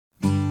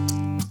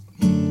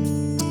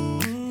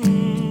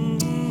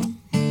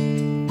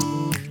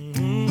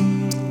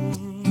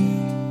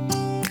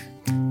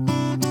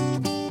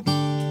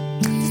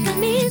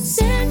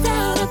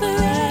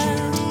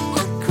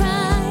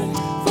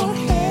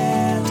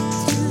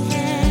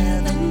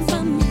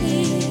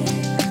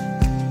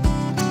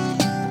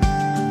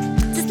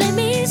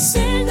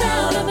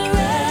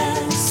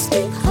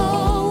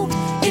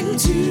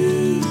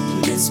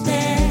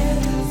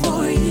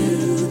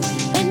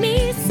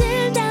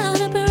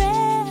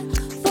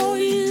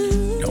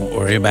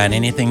Pray about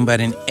anything but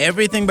in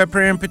everything by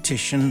prayer and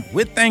petition.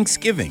 With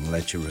thanksgiving,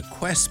 let your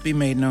requests be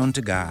made known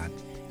to God.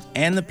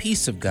 And the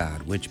peace of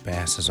God, which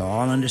passes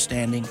all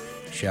understanding,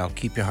 shall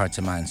keep your hearts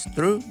and minds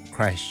through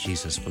Christ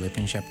Jesus.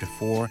 Philippians chapter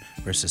 4,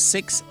 verses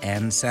 6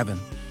 and 7.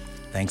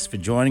 Thanks for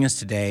joining us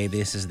today.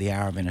 This is the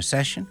Hour of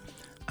Intercession.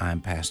 I'm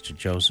Pastor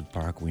Joseph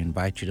Parker. We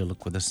invite you to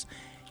look with us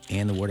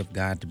in the Word of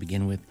God to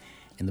begin with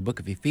in the book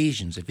of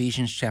Ephesians,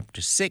 Ephesians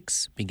chapter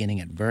 6, beginning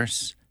at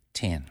verse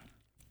 10.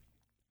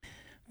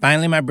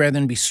 Finally, my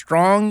brethren, be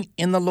strong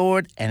in the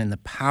Lord and in the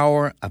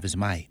power of his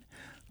might.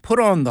 Put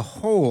on the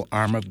whole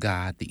armor of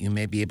God, that you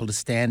may be able to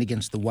stand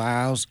against the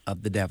wiles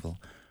of the devil.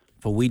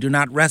 For we do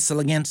not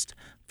wrestle against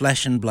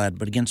flesh and blood,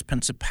 but against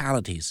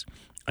principalities,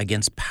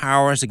 against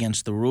powers,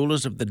 against the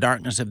rulers of the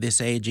darkness of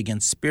this age,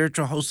 against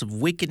spiritual hosts of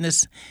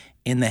wickedness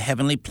in the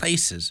heavenly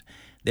places.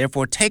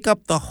 Therefore, take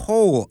up the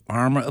whole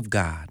armor of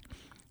God,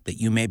 that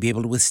you may be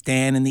able to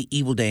withstand in the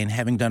evil day, and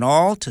having done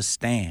all, to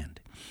stand.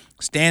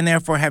 Stand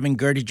therefore, having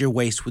girded your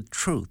waist with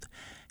truth,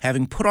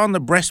 having put on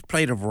the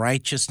breastplate of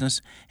righteousness,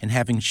 and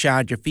having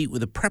shod your feet with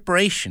the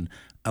preparation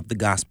of the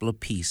gospel of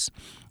peace.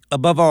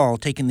 Above all,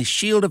 taking the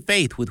shield of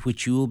faith, with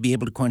which you will be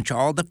able to quench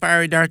all the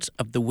fiery darts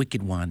of the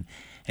wicked one,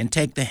 and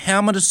take the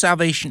helmet of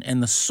salvation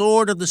and the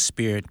sword of the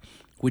Spirit,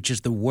 which is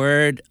the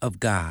word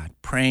of God,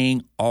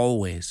 praying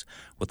always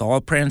with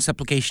all prayer and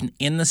supplication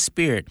in the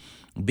Spirit,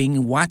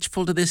 being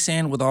watchful to this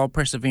end with all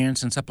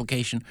perseverance and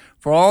supplication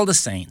for all the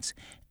saints,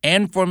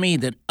 and for me,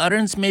 that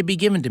utterance may be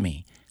given to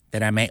me,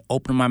 that I may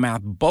open my mouth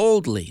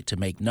boldly to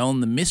make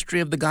known the mystery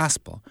of the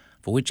gospel,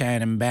 for which I am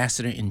an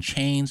ambassador in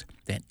chains,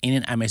 that in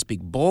it I may speak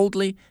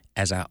boldly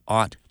as I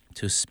ought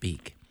to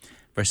speak.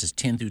 Verses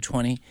 10 through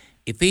 20,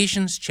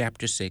 Ephesians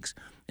chapter 6,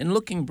 and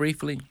looking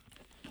briefly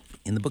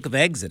in the book of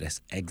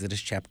Exodus,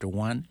 Exodus chapter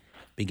 1,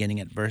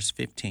 beginning at verse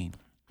 15.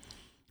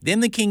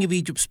 Then the king of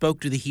Egypt spoke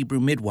to the Hebrew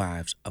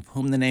midwives, of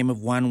whom the name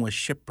of one was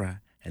Shiphrah,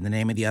 and the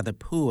name of the other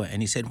Puah.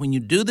 And he said, when you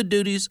do the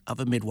duties of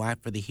a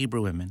midwife for the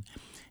Hebrew women,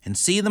 and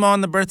see them on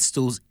the birth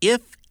stools,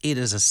 if it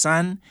is a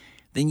son,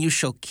 then you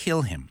shall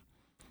kill him.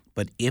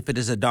 But if it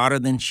is a daughter,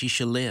 then she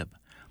shall live.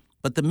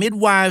 But the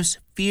midwives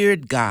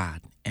feared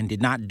God, and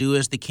did not do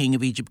as the king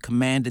of Egypt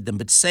commanded them,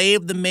 but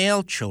saved the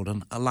male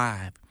children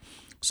alive.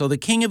 So the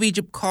king of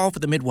Egypt called for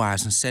the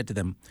midwives and said to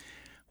them,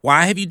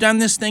 why have you done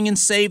this thing and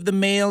saved the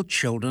male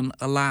children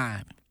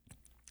alive?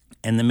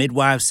 And the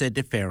midwives said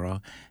to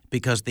Pharaoh,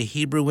 because the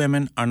Hebrew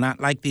women are not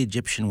like the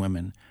Egyptian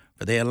women,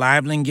 for they are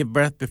lively and give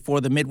birth before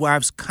the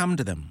midwives come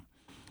to them.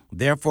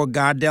 Therefore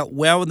God dealt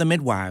well with the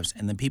midwives,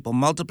 and the people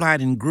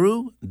multiplied and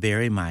grew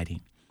very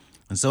mighty.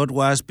 And so it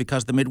was,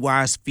 because the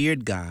midwives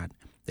feared God,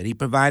 that he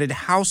provided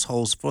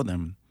households for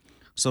them.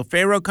 So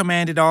Pharaoh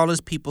commanded all his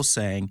people,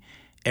 saying,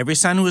 every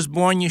son who is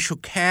born you shall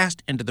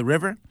cast into the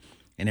river,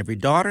 and every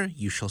daughter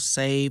you shall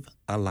save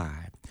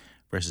alive.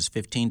 Verses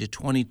 15 to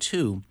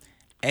 22,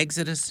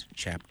 Exodus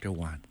chapter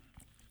 1.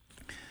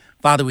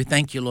 Father, we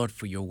thank you, Lord,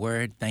 for your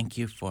word. Thank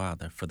you,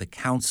 Father, for the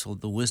counsel,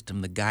 the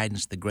wisdom, the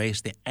guidance, the grace,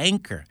 the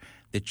anchor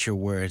that your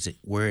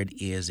word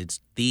is. It's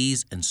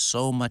these and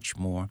so much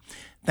more.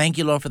 Thank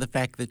you, Lord, for the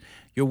fact that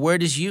your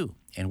word is you,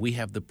 and we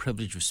have the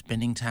privilege of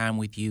spending time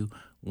with you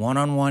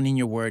one-on-one in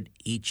your word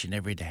each and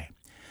every day.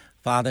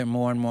 Father,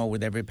 more and more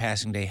with every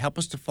passing day, help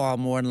us to fall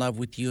more in love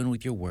with you and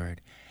with your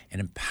word, and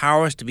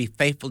empower us to be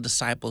faithful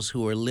disciples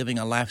who are living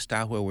a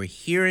lifestyle where we're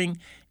hearing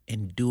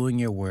and doing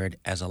your word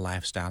as a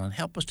lifestyle. And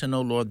help us to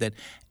know, Lord, that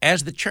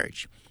as the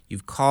church,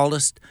 you've called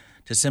us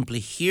to simply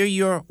hear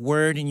your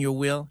word and your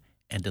will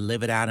and to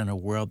live it out in a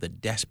world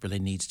that desperately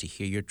needs to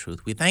hear your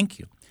truth. We thank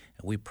you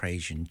and we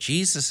praise you. In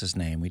Jesus'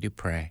 name we do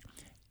pray.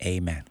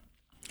 Amen.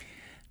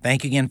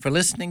 Thank you again for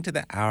listening to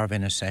the Hour of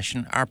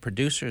Intercession. Our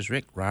producer is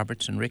Rick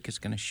Roberts, and Rick is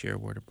going to share a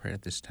word of prayer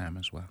at this time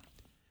as well.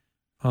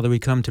 Father, we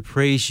come to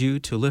praise you,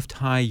 to lift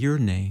high your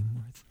name.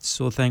 We're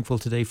so thankful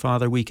today,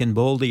 Father, we can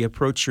boldly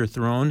approach your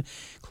throne,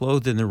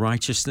 clothed in the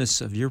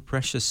righteousness of your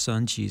precious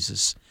Son,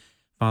 Jesus.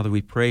 Father,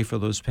 we pray for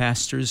those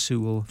pastors who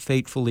will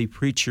faithfully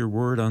preach your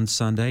word on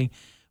Sunday.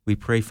 We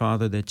pray,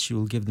 Father, that you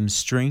will give them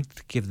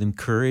strength, give them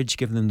courage,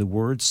 give them the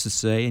words to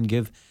say, and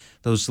give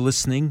those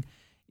listening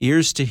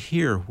ears to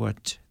hear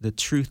what the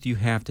truth you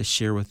have to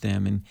share with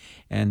them,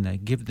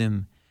 and give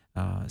them,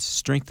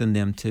 strengthen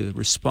them to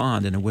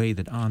respond in a way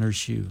that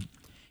honors you.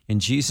 In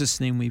Jesus'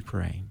 name we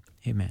pray.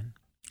 Amen.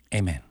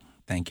 Amen.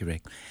 Thank you,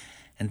 Rick.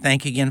 And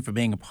thank you again for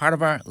being a part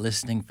of our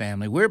listening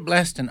family. We're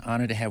blessed and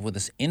honored to have with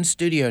us in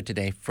studio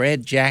today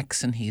Fred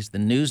Jackson. He's the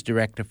news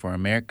director for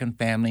American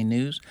Family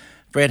News.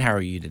 Fred, how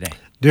are you today?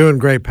 Doing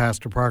great,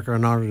 Pastor Parker.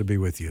 An honor to be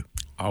with you.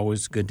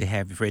 Always good to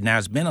have you, Fred. Now,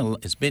 it's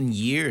been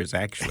years,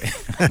 actually,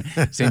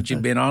 since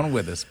you've been on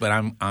with us, but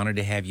I'm honored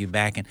to have you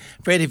back. And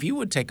Fred, if you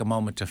would take a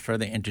moment to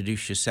further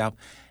introduce yourself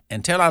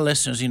and tell our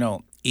listeners,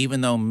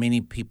 even though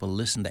many people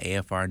listen to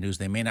AFR News,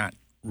 they may not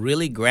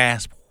really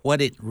grasp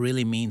what it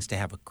really means to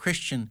have a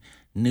Christian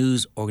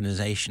news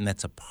organization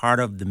that's a part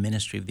of the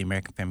ministry of the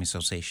American Family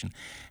Association,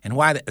 and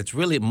why it's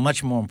really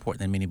much more important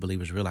than many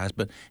believers realize.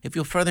 But if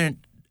you'll further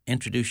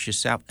introduce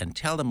yourself and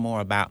tell them more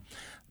about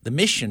the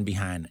mission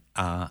behind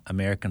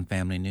American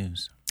Family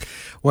News?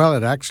 Well,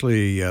 it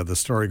actually, the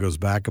story goes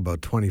back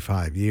about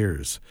 25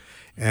 years.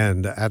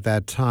 And at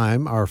that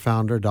time, our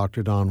founder,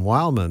 Dr. Don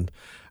Wildman,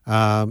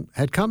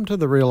 had come to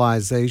the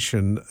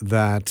realization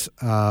that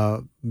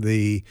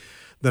the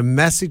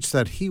message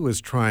that he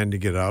was trying to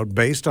get out,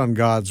 based on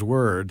God's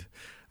Word,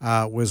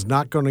 was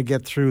not going to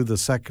get through the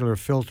secular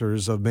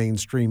filters of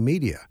mainstream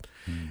media.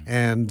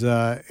 And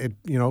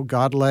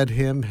God led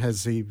him,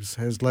 as he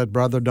has led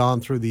Brother Don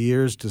through the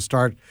years, to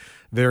start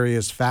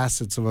various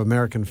facets of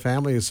American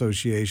Family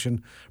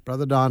Association.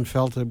 Brother Don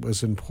felt it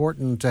was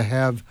important to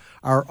have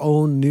our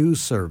own news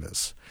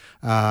service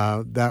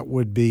that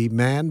would be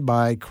manned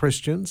by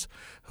Christians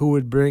who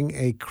would bring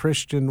a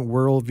Christian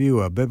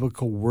worldview, a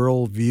biblical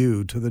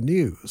worldview to the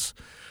news.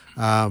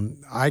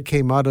 I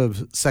came out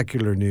of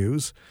secular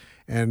news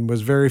and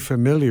was very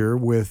familiar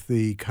with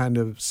the kind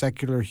of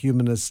secular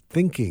humanist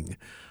thinking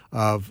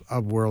of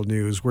world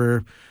news,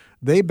 where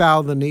they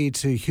bow the knee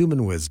to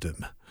human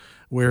wisdom,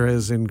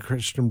 whereas in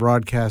Christian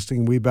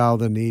broadcasting, we bow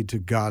the knee to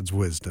God's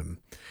wisdom.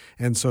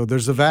 And so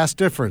there's a vast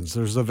difference.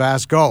 There's a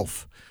vast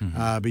gulf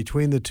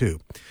between the two.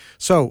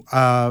 So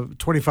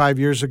 25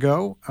 years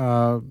ago,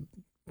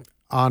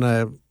 on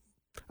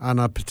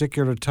a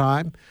particular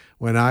time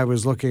when I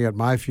was looking at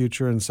my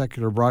future in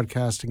secular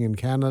broadcasting in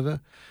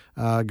Canada,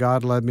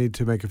 God led me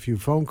to make a few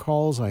phone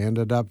calls. I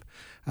ended up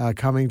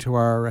coming to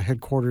our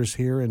headquarters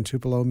here in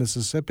Tupelo,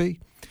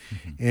 Mississippi,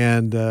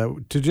 and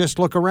to just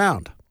look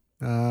around.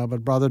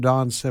 But Brother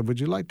Don said, "Would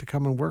you like to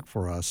come and work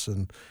for us?"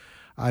 And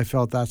I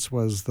felt that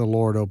was the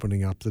Lord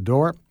opening up the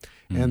door.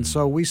 And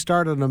so we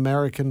started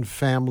American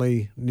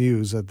Family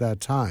News at that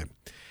time.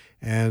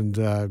 And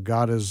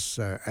God has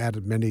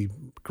added many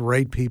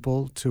great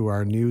people to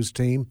our news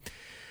team.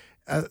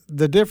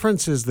 The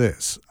difference is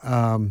this.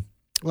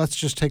 Let's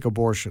just take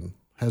abortion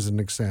as an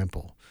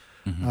example.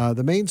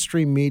 The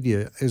mainstream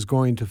media is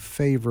going to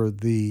favor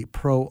the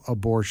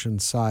pro-abortion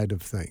side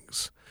of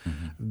things.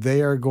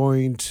 They are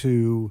going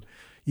to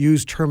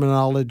use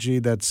terminology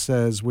that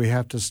says we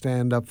have to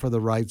stand up for the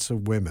rights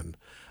of women,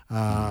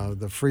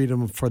 the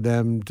freedom for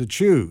them to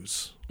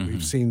choose.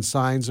 We've seen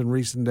signs in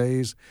recent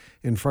days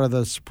in front of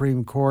the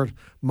Supreme Court,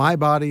 my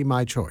body,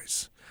 my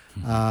choice.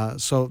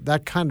 So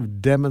that kind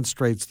of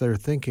demonstrates their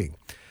thinking.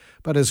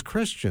 But as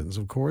Christians,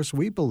 of course,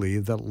 we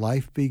believe that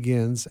life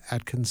begins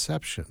at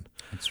conception.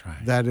 That's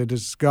right. That it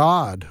is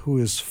God who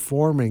is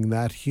forming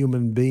that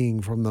human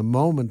being from the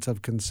moment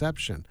of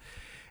conception,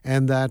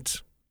 and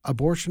that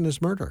abortion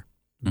is murder.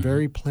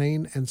 Very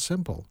plain and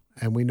simple.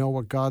 And we know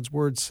what God's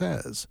Word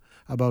says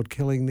about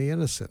killing the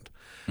innocent.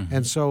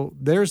 And so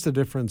there's the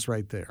difference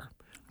right there,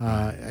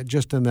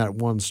 just in that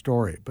one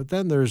story. But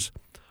then there's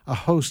a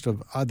host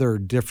of other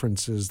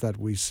differences that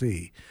we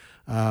see,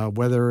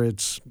 whether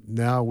it's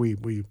now we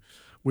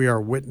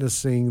are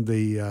witnessing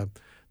the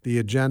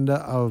agenda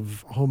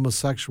of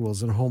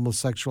homosexuals and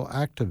homosexual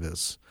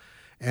activists,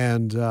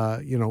 and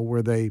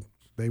where they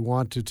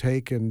want to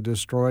take and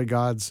destroy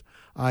God's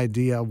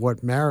idea of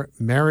what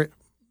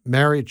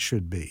marriage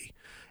should be,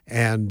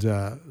 and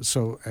now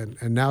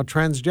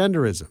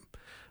transgenderism,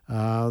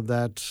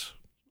 that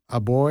a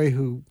boy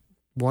who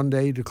one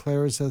day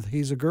declares that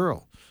he's a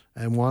girl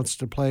and wants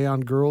to play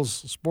on girls'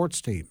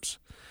 sports teams.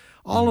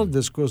 All of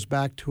this goes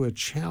back to a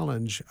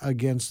challenge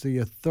against the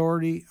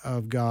authority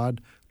of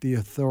God, the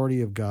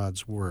authority of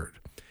God's Word.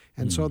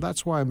 And so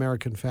that's why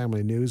American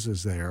Family News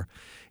is there,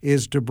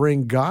 is to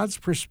bring God's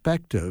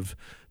perspective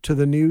to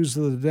the news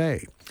of the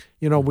day.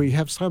 We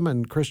have some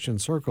in Christian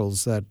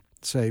circles that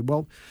say,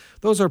 well,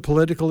 those are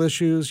political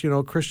issues.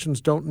 Christians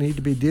don't need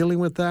to be dealing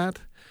with that.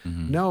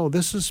 No,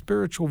 this is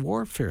spiritual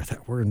warfare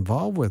that we're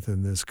involved with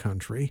in this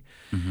country.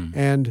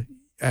 And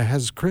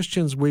as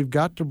Christians, we've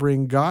got to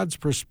bring God's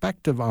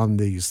perspective on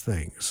these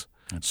things.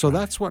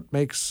 That's what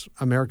makes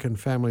American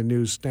Family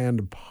News stand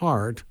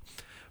apart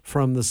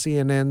from the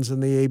CNNs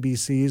and the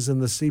ABCs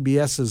and the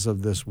CBSs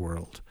of this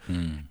world.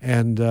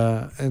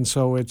 And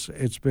so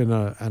it's been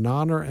an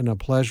honor and a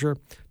pleasure,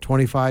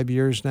 25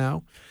 years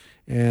now.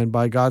 And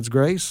by God's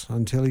grace,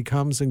 until He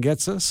comes and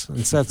gets us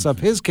and sets up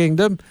His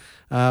kingdom,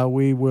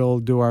 we will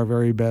do our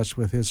very best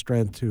with His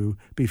strength to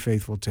be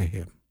faithful to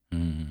Him.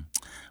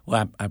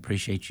 Well, I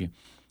appreciate you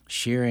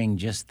sharing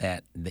just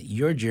that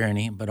your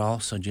journey, but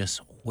also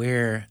just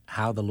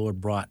how the Lord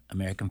brought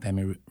American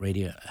Family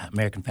Radio,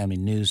 American Family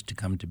News to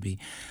come to be.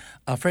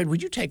 Fred,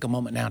 would you take a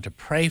moment now to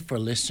pray for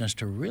listeners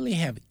to really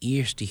have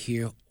ears to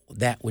hear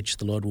that which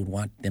the Lord would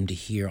want them to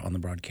hear on the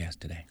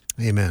broadcast today?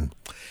 Amen.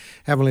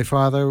 Heavenly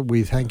Father,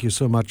 we thank You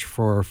so much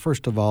for,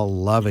 first of all,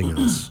 loving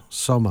us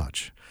so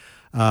much.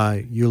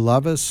 You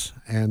love us,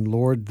 and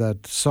Lord,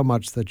 that so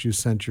much that You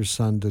sent Your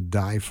Son to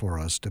die for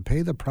us, to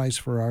pay the price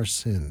for our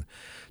sin,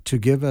 to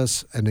give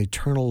us an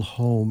eternal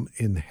home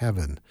in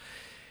heaven.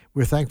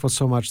 We're thankful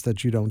so much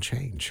that You don't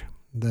change,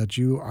 that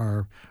You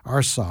are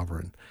our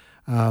sovereign,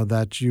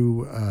 that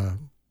You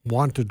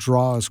want to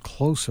draw us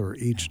closer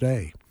each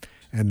day,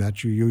 and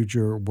that You use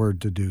Your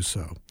Word to do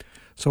so.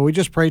 So we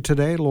just pray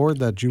today, Lord,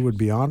 that You would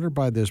be honored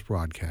by this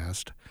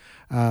broadcast.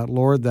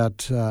 Lord,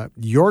 that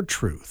Your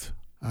truth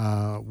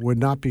would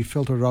not be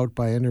filtered out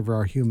by any of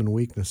our human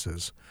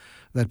weaknesses,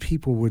 that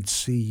people would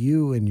see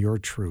you in your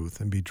truth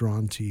and be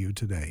drawn to you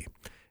today.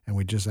 And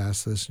we just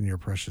ask this in your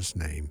precious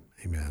name.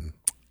 Amen.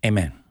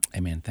 Amen.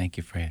 Amen. Thank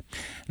you, Fred.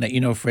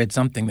 Now, Fred,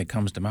 something that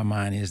comes to my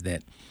mind is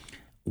that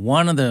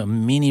one of the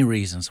many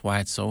reasons why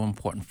it's so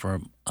important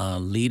for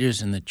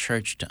leaders in the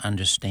church to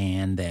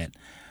understand that,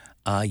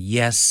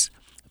 yes,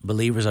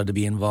 believers are to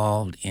be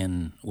involved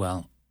in,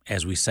 well,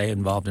 as we say,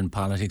 involved in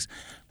politics.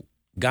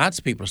 God's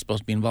people are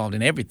supposed to be involved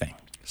in everything.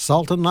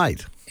 Salt and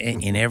light.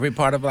 In every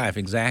part of life,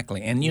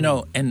 exactly. And,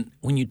 and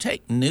when you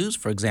take news,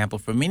 for example,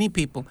 for many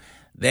people,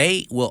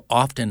 they will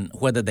often,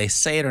 whether they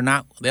say it or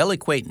not, they'll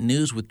equate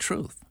news with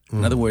truth.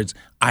 In other words,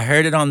 I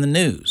heard it on the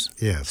news.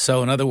 Yes.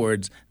 So in other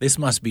words, this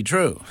must be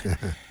true.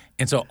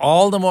 And so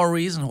all the more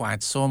reason why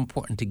it's so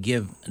important to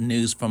give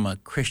news from a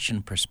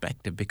Christian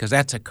perspective, because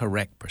that's a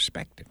correct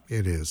perspective.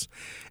 It is.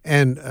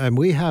 And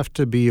we have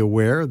to be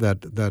aware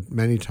that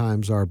many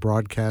times our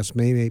broadcasts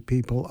may make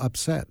people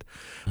upset.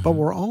 But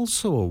we're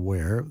also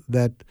aware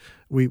that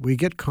we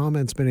get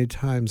comments many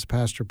times,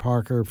 Pastor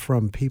Parker,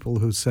 from people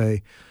who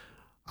say,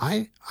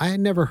 I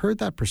had never heard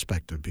that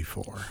perspective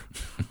before.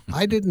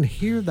 I didn't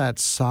hear that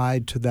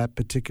side to that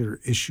particular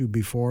issue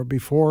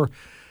before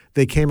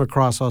they came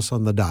across us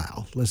on the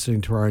dial, listening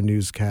to our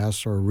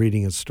newscasts or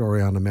reading a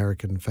story on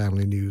American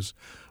Family News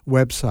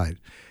website.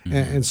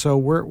 And so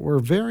we're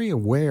very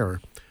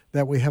aware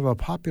that we have a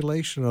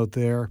population out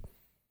there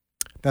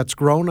that's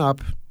grown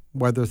up,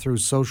 whether through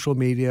social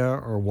media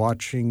or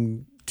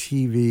watching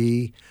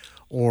TV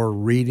or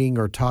reading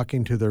or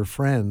talking to their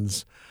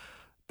friends,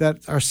 that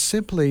are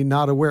simply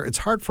not aware. It's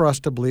hard for us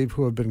to believe,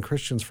 who have been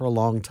Christians for a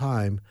long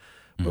time,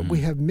 but we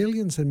have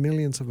millions and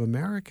millions of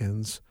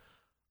Americans,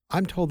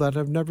 I'm told, that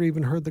have never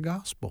even heard the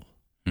gospel.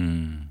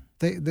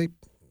 They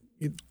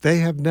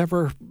have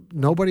never,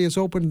 nobody has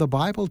opened the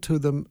Bible to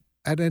them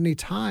at any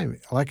time.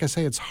 Like I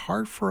say, it's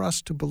hard for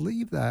us to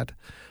believe that,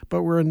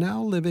 but we're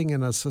now living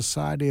in a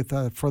society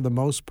that, for the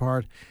most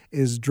part,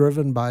 is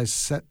driven by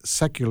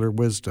secular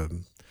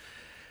wisdom.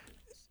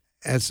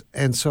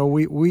 And so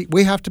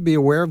we have to be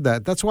aware of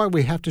that. That's why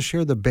we have to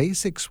share the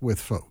basics with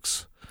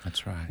folks.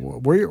 That's right.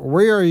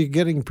 Where are you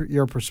getting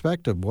your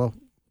perspective? Well,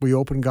 we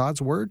open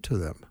God's Word to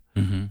them.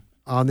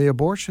 On the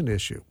abortion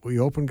issue, we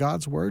open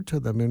God's Word to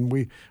them, and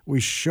we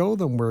show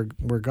them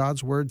where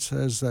God's Word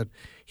says that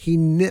He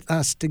knit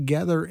us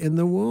together in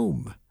the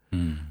womb.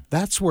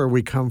 That's where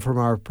we come from,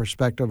 our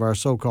perspective, our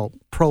so-called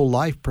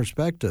pro-life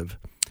perspective.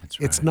 That's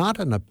right. It's not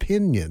an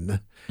opinion.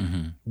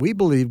 We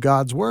believe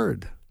God's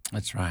Word.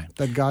 That's right.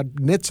 That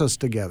God knits us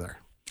together.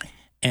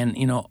 And,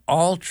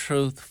 all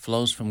truth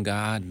flows from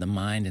God, the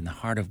mind and the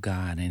heart of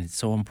God. And it's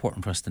so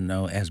important for us to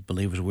know as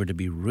believers we're to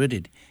be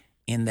rooted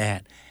in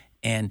that.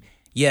 And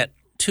yet,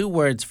 two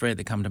words, Fred,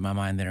 that come to my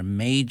mind that are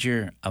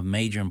of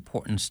major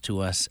importance to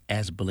us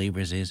as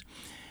believers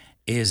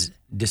is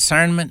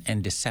discernment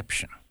and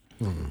deception.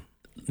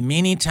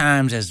 Many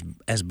times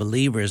as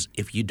believers,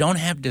 if you don't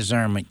have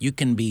discernment, you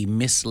can be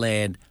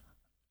misled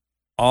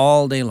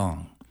all day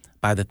long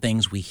by the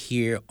things we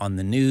hear on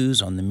the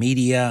news, on the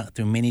media,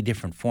 through many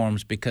different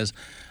forms, because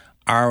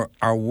our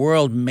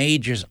world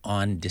majors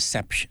on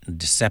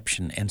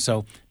deception. And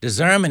so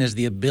discernment is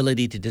the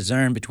ability to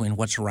discern between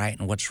what's right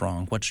and what's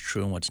wrong, what's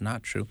true and what's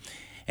not true.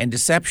 And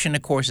deception,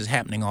 of course, is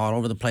happening all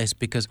over the place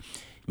because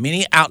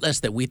many outlets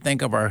that we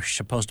think of are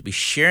supposed to be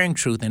sharing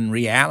truth in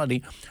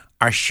reality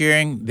are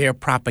sharing their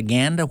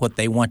propaganda, what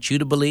they want you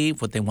to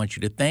believe, what they want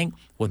you to think,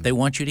 what they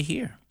want you to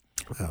hear.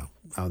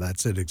 Oh,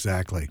 that's it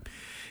exactly.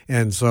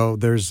 And so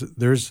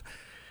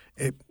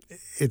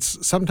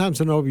it's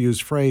sometimes an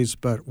overused phrase,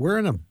 but we're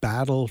in a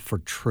battle for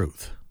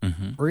truth.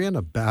 We're in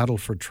a battle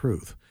for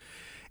truth.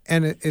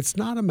 And it's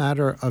not a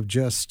matter of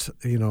just,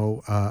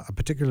 a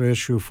particular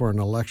issue for an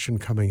election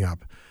coming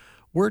up.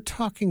 We're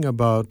talking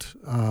about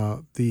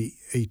the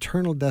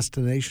eternal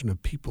destination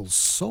of people's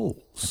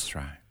souls. That's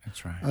right.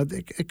 That's right.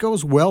 It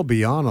goes well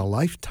beyond a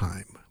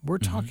lifetime. We're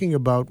talking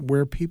about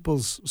where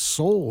people's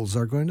souls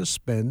are going to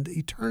spend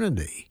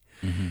eternity.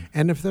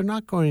 And if they're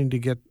not going to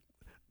get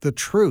the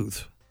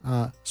truth,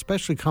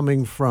 especially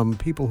coming from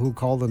people who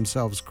call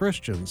themselves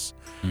Christians,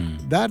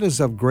 that is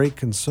of great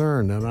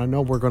concern. And I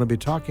know we're going to be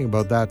talking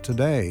about that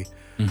today.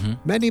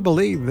 Many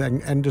believe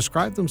and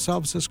describe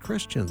themselves as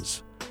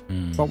Christians.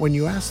 But when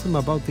you ask them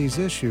about these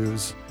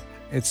issues,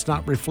 it's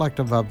not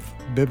reflective of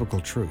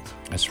biblical truth.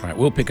 That's right.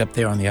 We'll pick up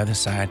there on the other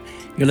side.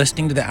 You're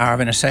listening to the Hour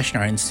of Intercession.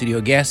 Our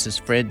in-studio guest is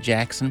Fred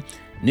Jackson,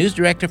 News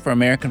Director for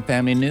American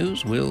Family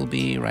News. We'll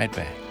be right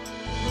back.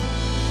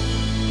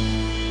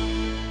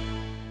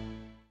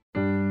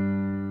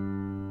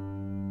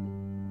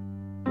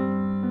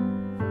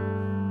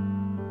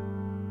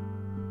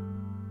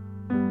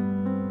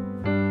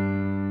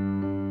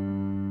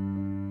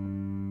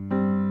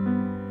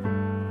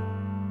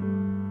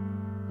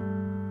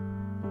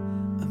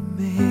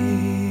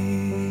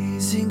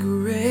 Amazing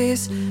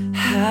grace,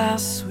 how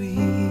sweet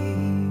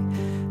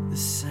the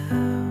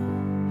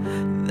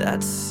sound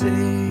that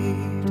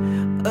saved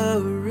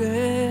a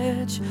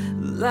wretch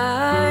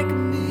like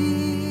me.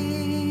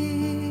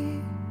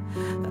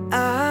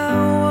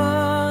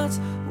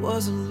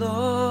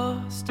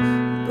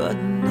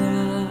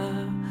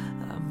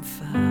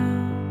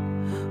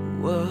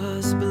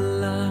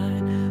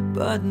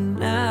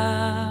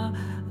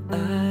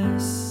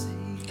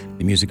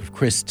 music of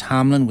Chris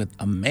Tomlin with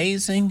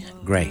Amazing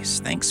Grace.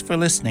 Thanks for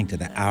listening to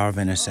the Hour of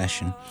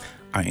Intercession.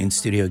 Our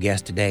in-studio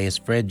guest today is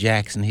Fred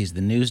Jackson. He's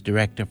the news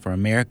director for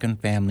American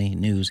Family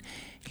News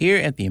here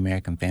at the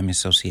American Family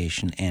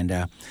Association.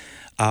 And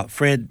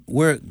Fred,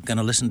 we're going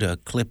to listen to a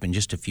clip in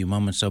just a few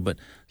moments, but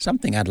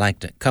something I'd like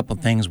to, a couple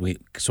things we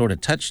sort of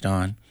touched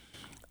on.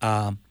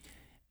 I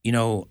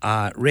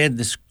read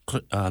this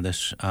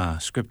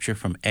scripture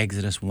from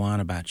Exodus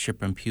 1 about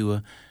Shiphrah and Puah.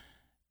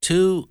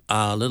 Two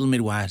little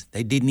midwives,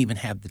 they didn't even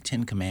have the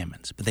 10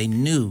 Commandments, but they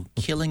knew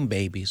killing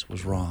babies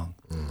was wrong.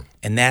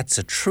 And that's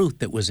a truth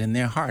that was in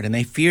their heart. And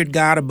they feared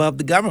God above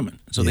the government.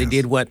 So they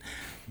did what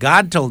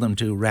God told them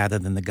to rather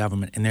than the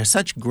government. And they're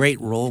such great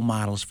role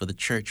models for the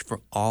church for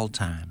all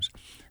times,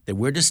 that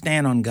we're to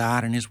stand on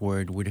God and His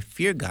Word. We're to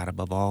fear God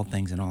above all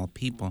things and all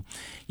people.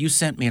 You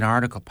sent me an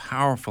article,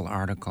 powerful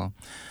article,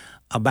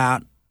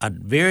 about a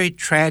very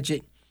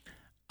tragic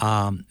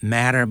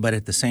matter, but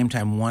at the same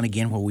time, one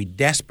again where we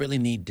desperately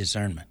need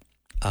discernment.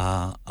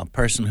 A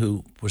person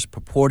who was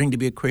purporting to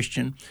be a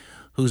Christian,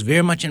 who's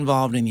very much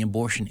involved in the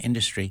abortion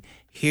industry.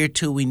 Here,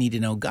 too, we need to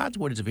know God's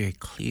Word is very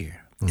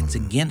clear. It's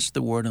against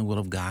the Word and will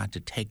of God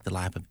to take the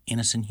life of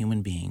innocent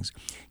human beings.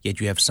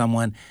 Yet you have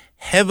someone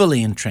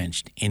heavily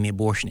entrenched in the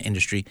abortion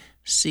industry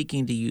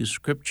seeking to use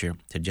Scripture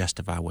to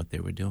justify what they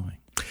were doing.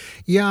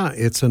 Yeah,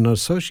 it's an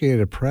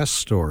Associated Press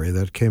story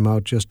that came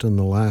out just in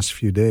the last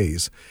few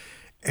days.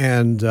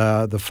 And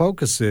the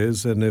focus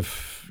is, and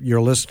if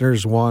your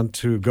listeners want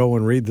to go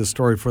and read the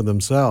story for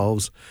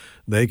themselves,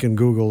 they can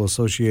Google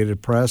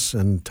Associated Press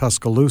and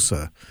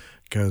Tuscaloosa,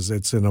 because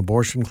it's an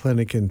abortion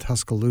clinic in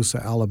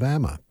Tuscaloosa,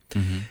 Alabama.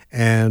 Mm-hmm.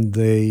 And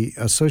the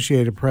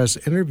Associated Press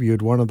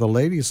interviewed one of the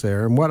ladies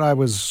there. And what I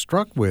was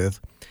struck with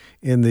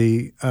in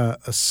the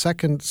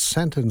second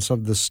sentence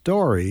of the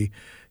story,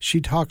 she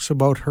talks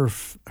about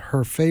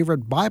her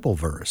favorite Bible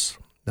verse.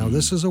 Now,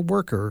 this is a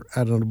worker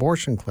at an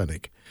abortion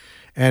clinic.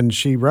 And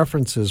she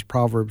references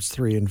Proverbs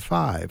 3 and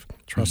 5.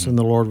 Trust in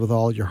the Lord with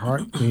all your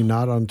heart, lean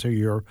not unto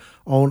your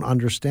own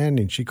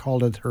understanding. She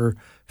called it her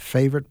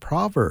favorite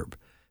proverb.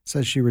 It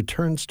says she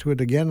returns to it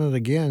again and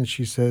again.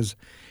 She says,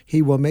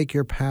 He will make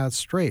your path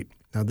straight.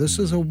 Now, this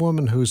is a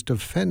woman who's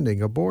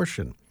defending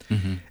abortion.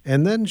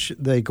 And then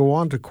they go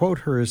on to quote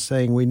her as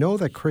saying, we know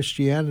that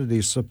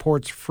Christianity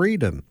supports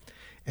freedom,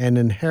 and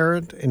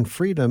inherent in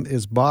freedom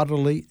is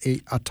bodily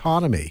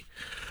autonomy.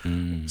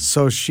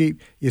 So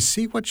you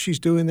see what she's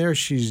doing there?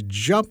 She's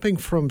jumping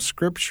from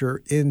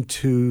Scripture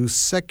into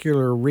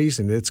secular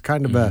reason. It's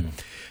kind of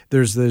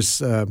there's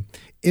this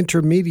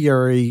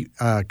intermediary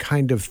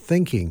kind of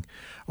thinking.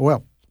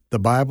 Well, the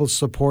Bible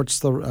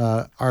supports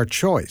our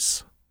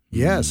choice,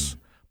 yes,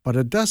 but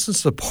it doesn't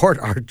support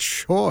our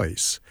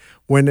choice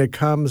when it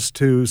comes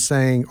to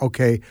saying,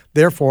 okay,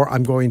 therefore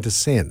I'm going to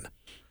sin.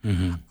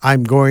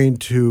 I'm going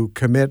to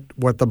commit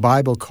what the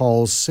Bible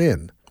calls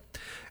sin.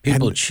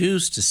 People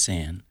choose to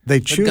sin,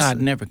 but God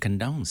never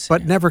condones sin.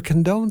 But never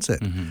condones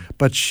it.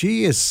 But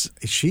she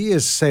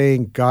is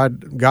saying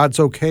God's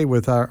okay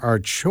with our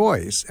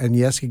choice, and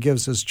yes, He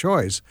gives us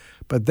choice.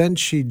 But then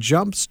she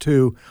jumps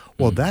to,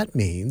 well, that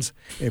means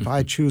if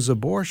I choose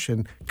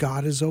abortion,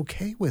 God is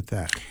okay with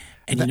that.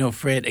 And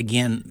Fred,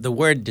 again, the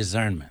word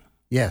discernment.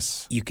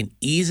 Yes. You can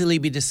easily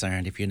be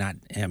discerned if you're not,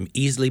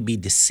 easily be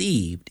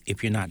deceived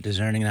if you're not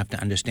discerning enough to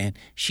understand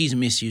she's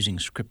misusing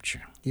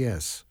Scripture.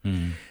 Yes.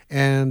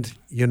 And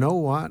you know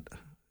what?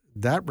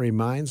 That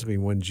reminds me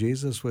when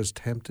Jesus was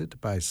tempted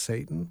by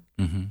Satan,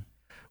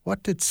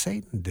 what did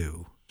Satan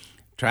do?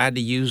 Tried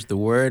to use the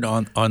Word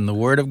on the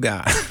Word of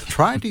God.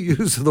 Tried to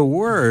use the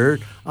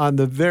Word on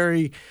the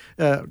very,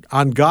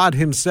 on God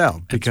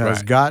Himself,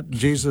 because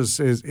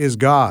Jesus is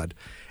God.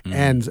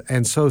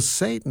 And so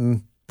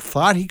Satan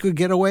thought he could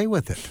get away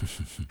with it.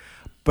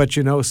 But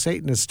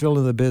Satan is still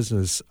in the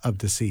business of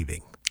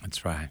deceiving.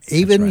 That's right.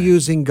 Even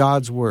using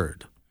God's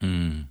Word.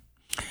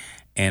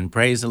 And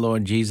praise the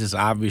Lord, Jesus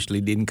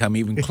obviously didn't come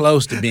even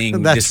close to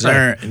being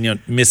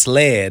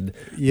misled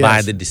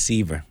by the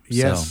deceiver.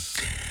 Yes.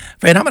 So,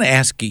 Fred, I'm going to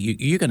ask you,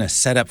 you're going to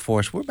set up for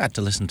us. We're about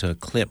to listen to a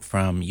clip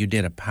you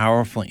did a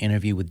powerful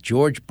interview with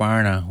George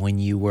Barna when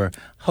you were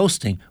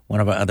hosting one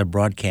of our other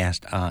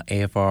broadcasts,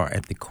 AFR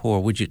at the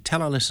Core. Would you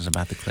tell our listeners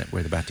about the clip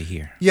we're about to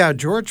hear? Yeah,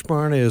 George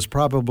Barna is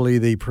probably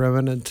the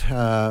preeminent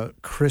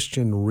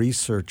Christian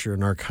researcher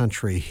in our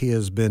country. He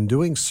has been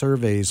doing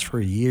surveys for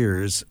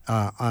years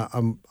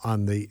on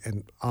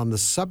the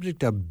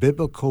subject of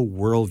biblical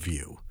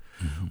worldview.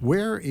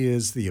 Where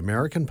is the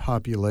American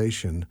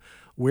population?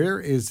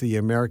 Where is the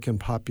American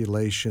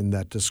population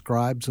that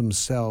describes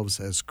themselves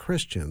as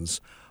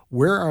Christians?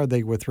 Where are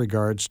they with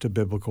regards to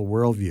biblical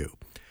worldview?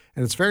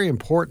 And it's very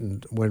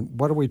important.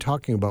 What are we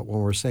talking about when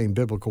we're saying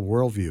biblical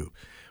worldview?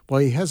 Well,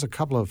 he has a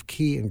couple of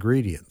key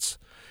ingredients.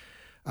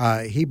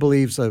 He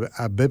believes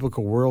a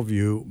biblical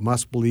worldview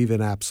must believe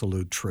in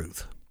absolute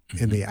truth,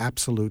 in the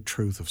absolute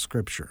truth of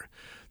Scripture.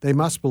 They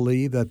must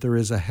believe that there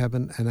is a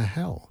heaven and a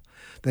hell.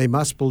 They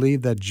must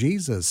believe that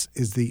Jesus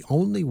is the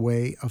only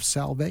way of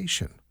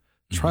salvation.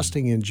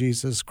 Trusting in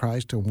Jesus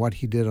Christ and what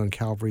He did on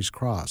Calvary's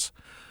cross.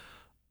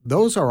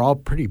 those are all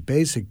pretty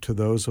basic to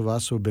those of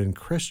us who have been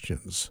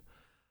Christians.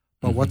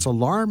 But what's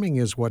alarming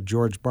is what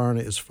George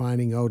Barna is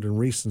finding out in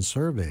recent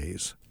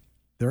surveys.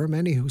 There are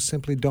many who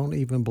simply don't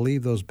even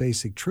believe those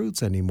basic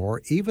truths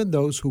anymore. Even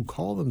those who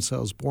call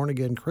themselves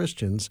born-again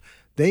Christians,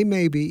 they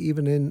may be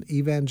even in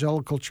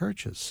evangelical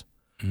churches.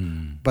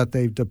 But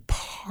they've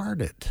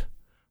departed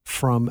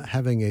from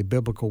having a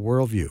biblical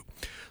worldview.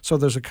 So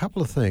there's a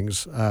couple of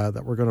things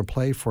that we're going to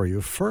play for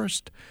you.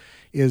 First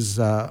is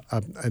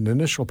an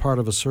initial part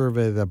of a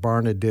survey that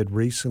Barna did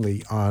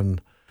recently on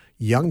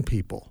young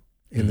people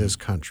in this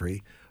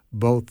country,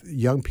 both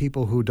young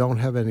people who don't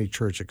have any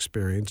church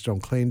experience,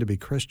 don't claim to be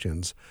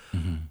Christians,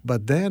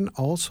 but then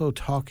also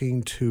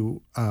talking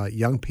to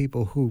young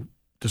people who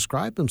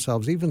describe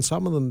themselves, even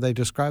some of them, they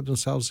describe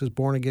themselves as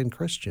born-again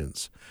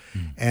Christians,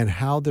 and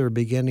how they're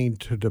beginning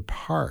to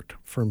depart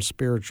from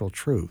spiritual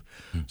truth.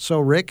 So,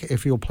 Rick,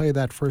 if you'll play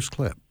that first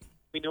clip.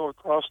 We know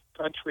across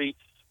the country,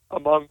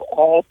 among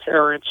all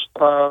parents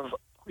of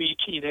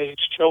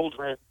pre-teenage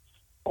children,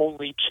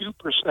 only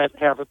 2%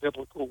 have a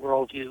biblical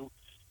worldview.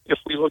 If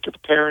we look at the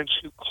parents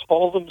who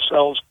call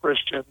themselves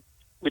Christian,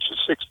 which is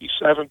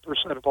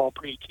 67% of all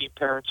preteen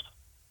parents,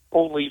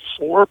 only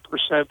 4%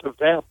 of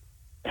them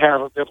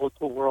have a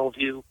biblical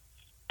worldview.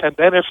 And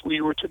then if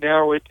we were to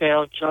narrow it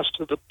down just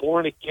to the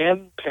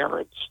born-again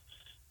parents,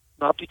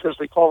 not because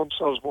they call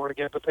themselves born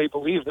again, but they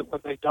believe that when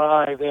they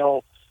die,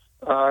 they'll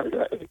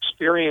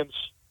experience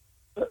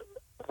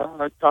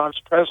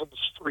God's presence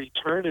for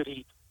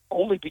eternity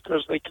only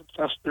because they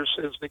confessed their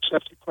sins and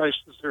accepted Christ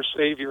as their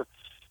Savior.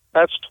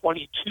 That's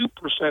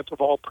 22% of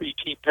all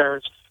preteen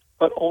parents,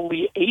 but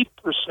only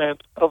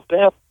 8% of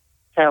them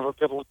have a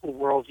biblical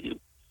worldview.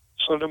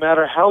 So no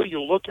matter how you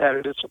look at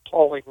it, it's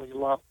appallingly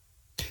low.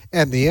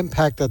 And the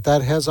impact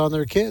that has on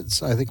their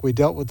kids, I think we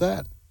dealt with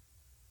that.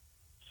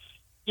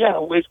 Yeah,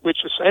 which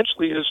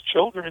essentially is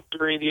children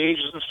during the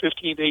ages of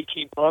 15 to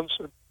 18 months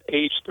and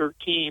age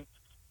 13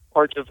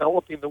 are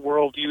developing the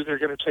worldview they're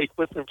going to take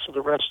with them for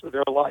the rest of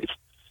their life.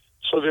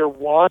 So they're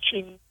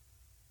watching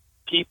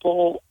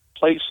people,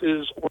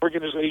 places,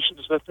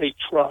 organizations that they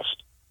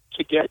trust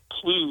to get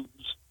clues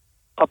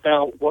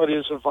about what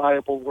is a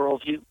viable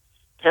worldview.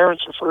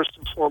 Parents are first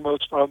and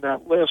foremost on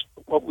that list,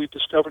 but what we've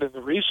discovered in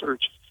the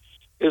research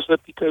is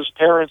that because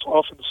parents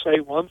often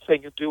say one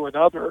thing and do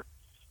another,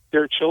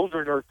 their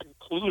children are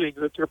concluding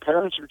that their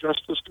parents are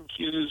just as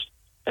confused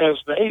as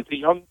they, the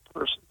young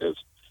person, is.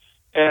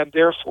 And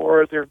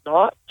therefore, they're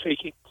not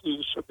taking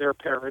clues from their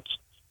parents.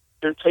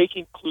 They're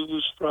taking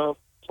clues from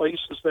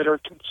places that are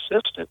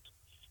consistent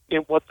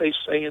in what they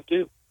say and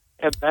do.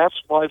 And that's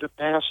why the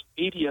mass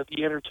media,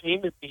 the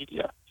entertainment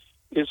media,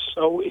 is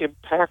so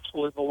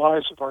impactful in the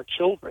lives of our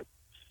children.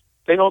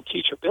 They don't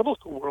teach a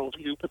biblical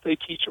worldview, but they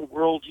teach a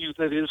worldview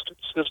that is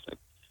consistent,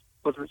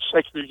 whether it's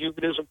secular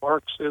humanism,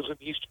 Marxism,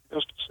 Eastern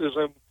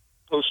mysticism,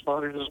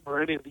 postmodernism,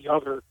 or any of the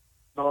other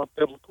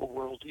non-biblical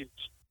worldviews.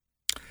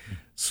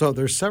 So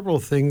there's several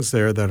things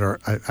there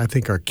that I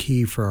think are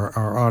key for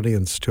our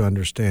audience to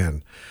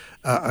understand.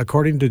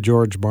 According to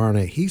George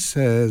Barna, he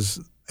says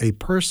a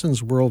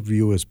person's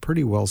worldview is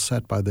pretty well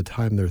set by the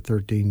time they're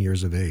 13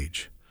 years of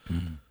age.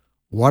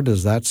 What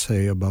does that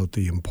say about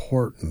the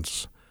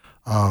importance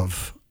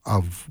of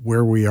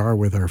where we are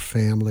with our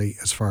family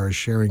as far as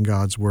sharing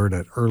God's word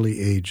at early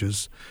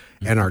ages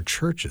and our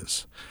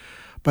churches?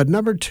 But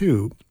number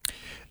two,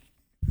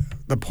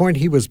 the point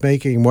he was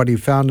making, what he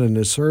found in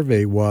his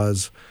survey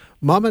was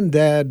mom and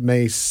dad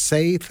may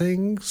say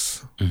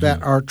things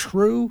that are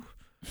true,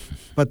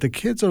 but the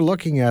kids are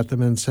looking at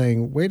them and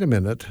saying, wait a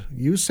minute,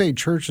 you say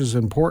church is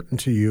important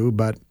to you,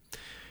 but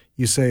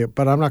you say,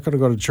 but I'm not going to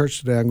go to church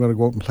today, I'm going to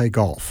go out and play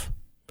golf.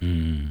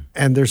 And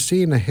they're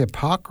seeing a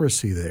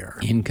hypocrisy there.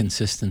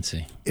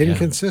 Inconsistency.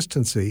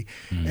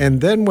 And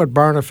then what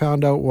Barna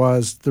found out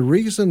was the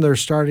reason they're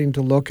starting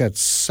to look at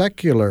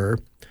secular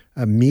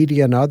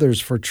media and others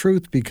for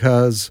truth,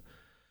 because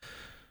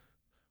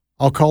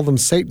I'll call them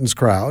Satan's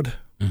crowd,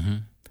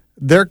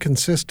 they're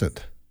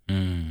consistent.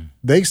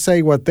 They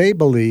say what they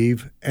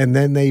believe, and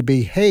then they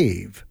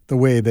behave the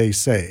way they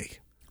say.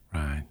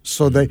 Right.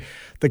 So the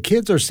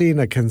kids are seeing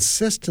a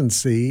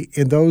consistency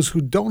in those who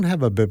don't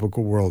have a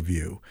biblical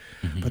worldview.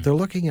 But they're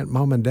looking at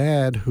mom and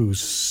dad who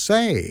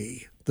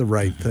say the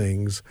right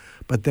things,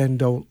 but then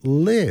don't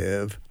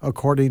live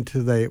according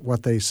to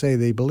what they say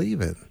they believe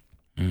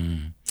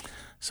in.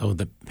 So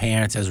the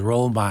parents as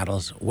role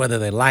models, whether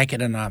they like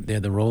it or not, they're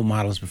the role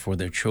models before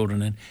their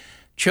children. And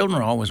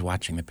children are always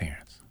watching the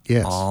parents.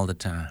 Yes. All the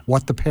time.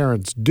 What the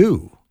parents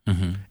do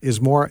is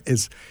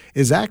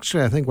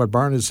actually, I think what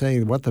Barna is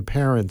saying, what the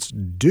parents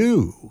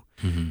do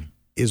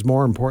is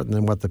more important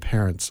than what the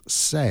parents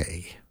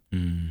say.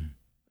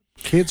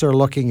 Kids are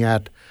looking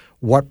at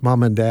what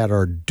mom and dad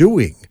are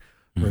doing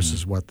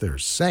versus what they're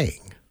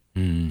saying.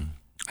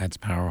 That's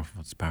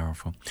powerful. It's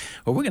powerful.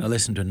 Well, we're going to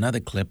listen to another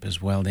clip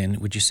as well then.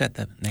 Would you set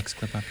the next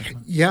clip up as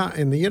well? Yeah,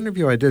 in the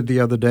interview I did the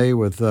other day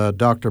with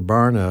Dr.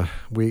 Barna,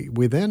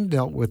 we then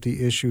dealt with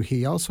the issue.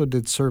 He also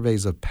did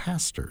surveys of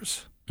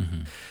pastors.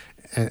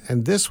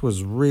 And this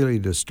was really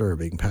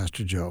disturbing,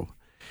 Pastor Joe.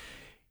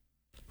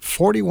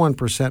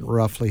 41%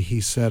 roughly, he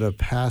said, of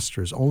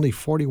pastors, only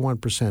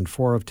 41%,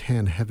 4 of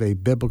 10, have a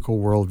biblical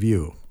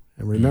worldview.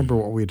 And remember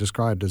what we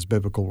described as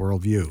biblical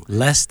worldview.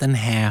 Less than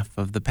half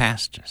of the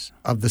pastors.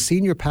 Of the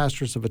senior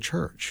pastors of a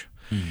church.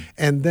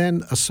 And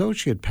then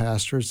associate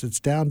pastors, it's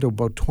down to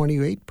about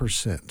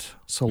 28%,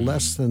 so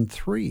less than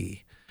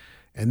 3.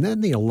 And then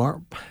the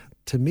alarm,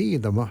 to me,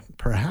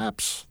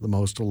 perhaps the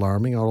most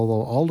alarming,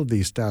 although all of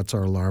these stats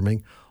are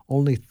alarming,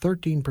 only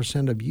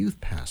 13% of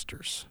youth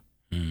pastors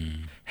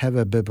have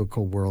a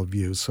biblical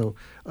worldview. So,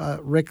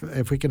 Rick,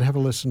 if we can have a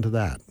listen to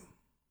that.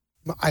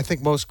 I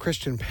think most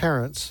Christian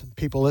parents,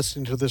 people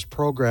listening to this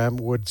program,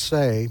 would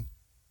say,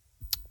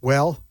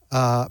 well,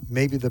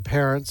 maybe the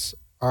parents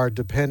are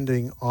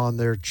depending on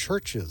their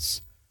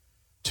churches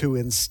to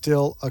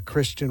instill a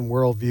Christian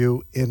worldview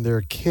in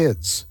their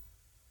kids.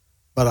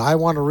 But I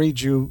want to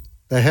read you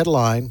the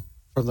headline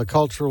from the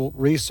Cultural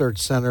Research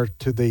Center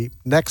to the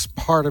next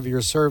part of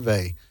your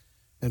survey.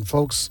 And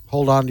folks,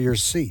 hold on to your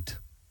seat.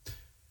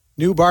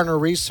 New Barna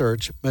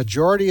research,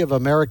 majority of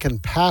American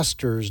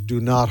pastors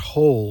do not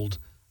hold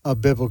a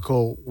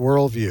biblical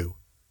worldview.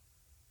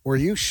 Were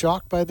you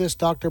shocked by this,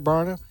 Dr.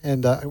 Barna?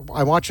 And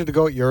I want you to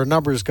go, you're a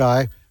numbers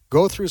guy,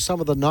 go through some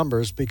of the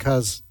numbers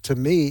because to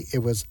me it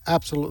was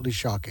absolutely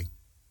shocking.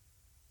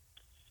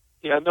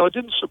 Yeah, no, it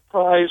didn't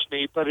surprise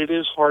me, but it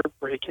is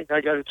heartbreaking.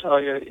 I got to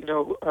tell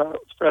you,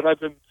 Fred, I've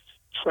been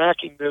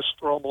tracking this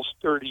for almost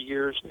 30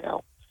 years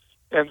now.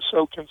 And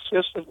so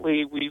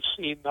consistently we've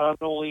seen not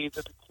only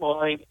the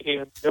decline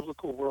in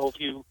biblical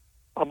worldview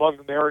among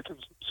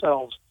Americans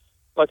themselves,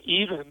 but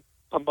even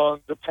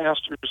among the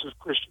pastors of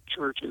Christian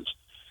churches.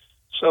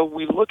 So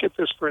we look at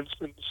this, for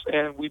instance,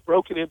 and we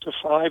broke it into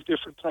 5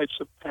 different types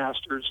of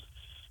pastors.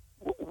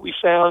 We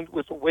found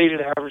with a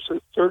weighted average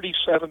that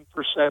 37%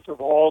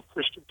 of all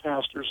Christian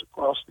pastors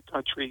across the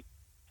country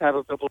have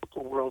a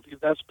biblical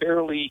worldview. That's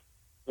barely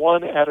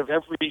 1 out of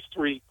every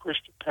 3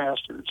 Christian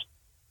pastors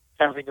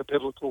having a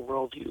biblical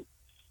worldview.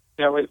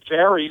 Now, it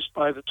varies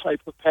by the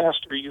type of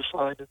pastor you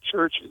find in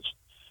churches.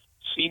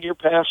 Senior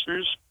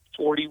pastors,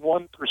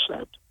 41%.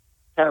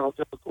 Have a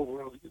biblical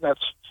worldview. That's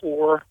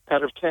 4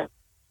 out of 10,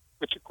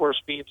 which of course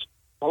means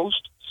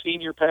most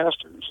senior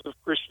pastors of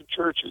Christian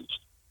churches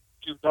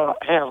do not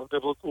have a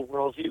biblical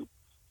worldview.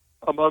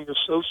 Among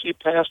associate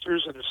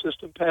pastors and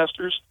assistant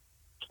pastors,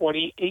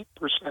 28%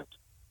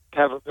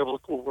 have a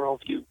biblical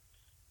worldview.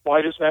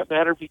 Why does that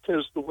matter?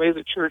 Because the way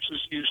the churches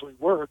usually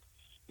work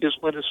is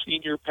when a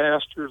senior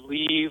pastor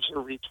leaves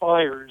or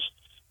retires,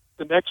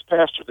 the next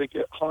pastor that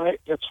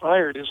gets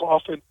hired is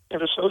often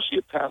an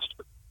associate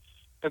pastor.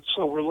 And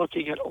so we're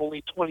looking at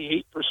only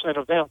 28%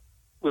 of them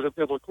with a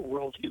biblical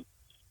worldview.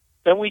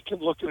 Then we can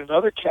look at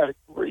another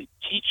category,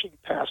 teaching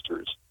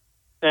pastors.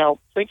 Now,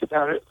 think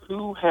about it.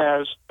 Who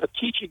has a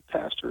teaching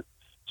pastor?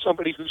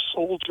 Somebody whose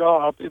sole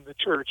job in the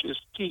church is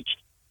to teach,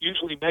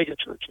 usually mega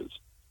churches.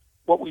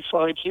 What we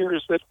find here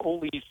is that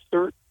only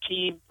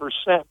 13%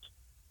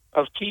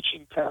 of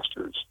teaching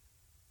pastors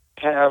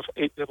have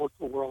a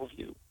biblical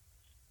worldview.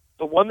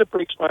 The one that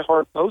breaks my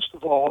heart most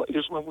of all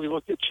is when we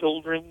look at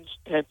children's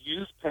and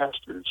youth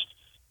pastors,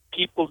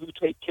 people who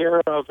take care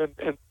of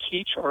and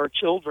teach our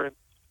children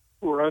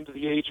who are under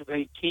the age of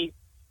 18.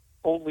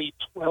 Only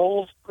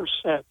 12%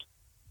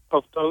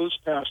 of those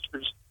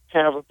pastors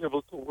have a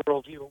biblical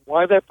worldview. And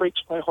why that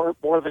breaks my heart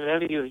more than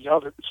any of the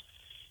others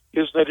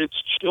is that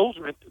it's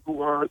children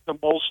who are the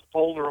most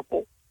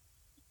vulnerable.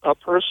 A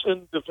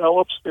person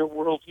develops their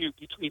worldview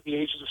between the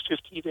ages of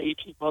 15 to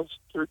 18 months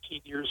and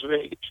 13 years of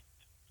age.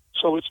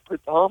 So it's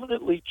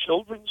predominantly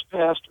children's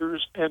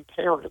pastors and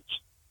parents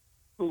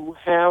who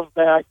have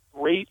that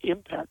great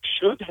impact,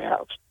 should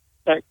have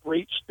that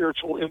great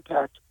spiritual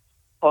impact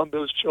on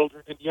those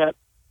children. And yet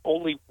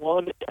only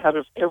 1 out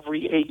of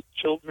every 8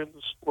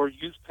 children's or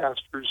youth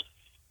pastors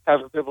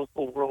have a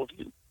biblical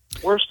worldview.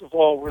 Worst of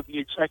all were the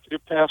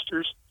executive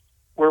pastors,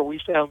 where we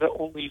found that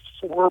only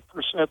 4%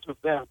 of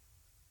them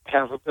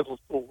have a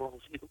biblical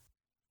worldview.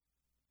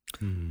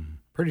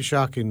 Pretty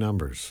shocking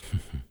numbers.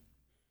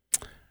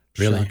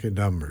 Really? Shocking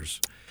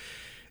numbers.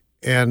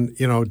 And,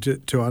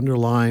 to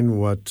underline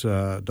what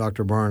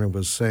Dr. Barna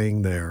was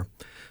saying there,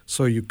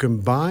 so you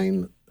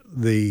combine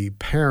the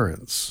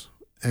parents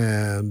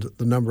and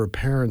the number of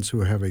parents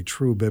who have a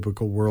true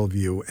biblical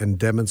worldview and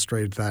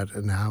demonstrate that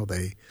in how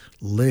they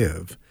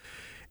live.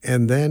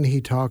 And then he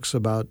talks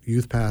about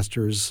youth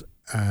pastors,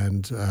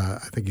 and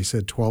I think he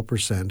said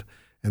 12%,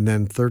 and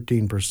then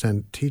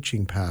 13%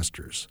 teaching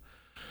pastors.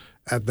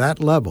 At that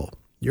level,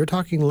 you're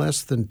talking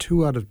less than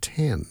 2 out of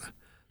 10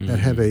 that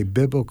have a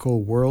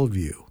biblical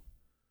worldview.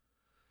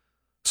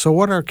 So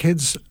what are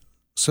kids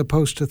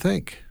supposed to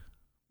think?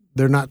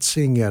 They're not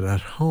seeing it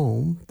at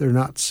home. They're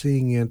not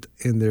seeing it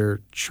in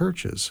their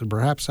churches. And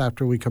perhaps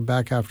after we come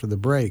back after the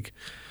break,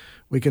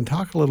 we can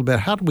talk a little bit.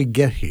 How did we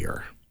get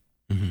here?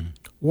 Mm-hmm.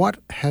 What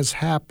has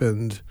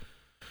happened,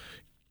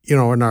 in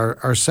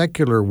our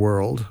secular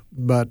world,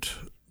 but,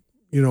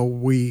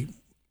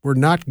 we're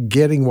not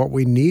getting what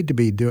we need to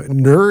be doing,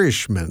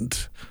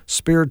 nourishment,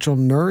 spiritual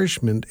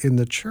nourishment in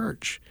the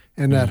church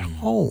and at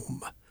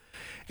home.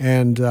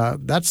 And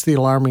that's the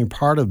alarming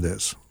part of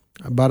this.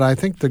 But I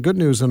think the good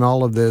news in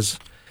all of this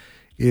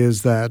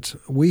is that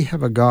we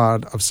have a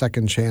God of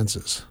second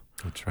chances.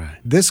 That's right.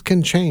 This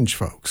can change,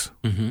 folks.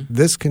 Mm-hmm.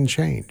 This can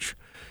change.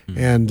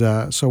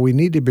 And so we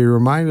need to be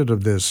reminded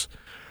of this.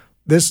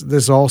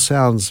 This all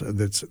sounds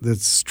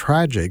that's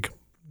tragic,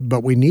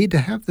 but we need to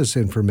have this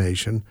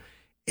information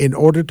in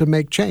order to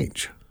make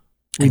change.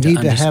 We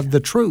need to have the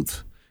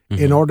truth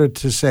in order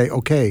to say,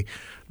 okay,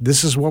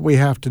 this is what we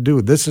have to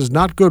do. This is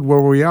not good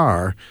where we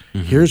are.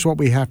 Here's what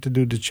we have to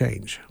do to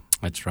change.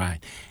 That's right.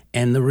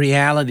 And the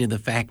reality of the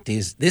fact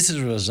is, these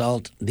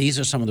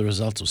are some of the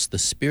results of the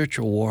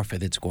spiritual warfare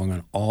that's going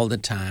on all the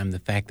time. The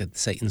fact that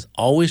Satan's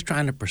always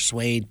trying to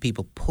persuade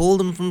people, pull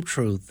them from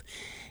truth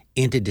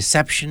into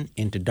deception,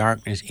 into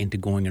darkness, into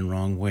going in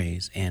wrong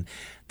ways. And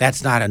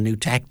that's not a new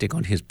tactic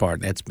on his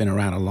part. That's been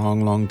around a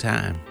long, long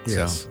time.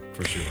 Yes, So,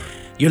 for sure.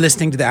 you're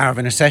listening to the Hour of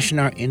Intercession.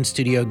 Our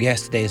in-studio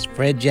guest today is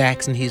Fred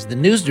Jackson. He's the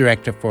news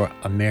director for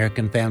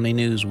American Family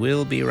News.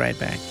 We'll be right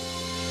back.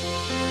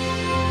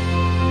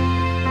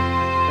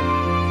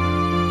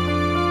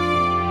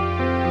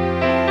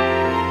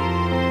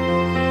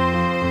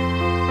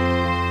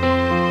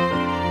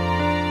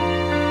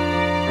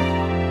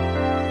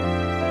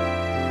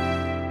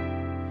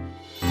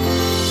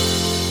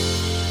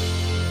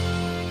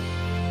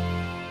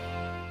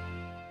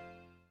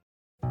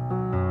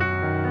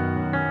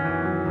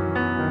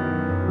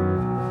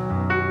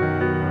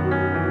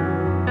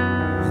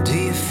 Do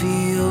you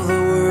feel the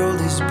world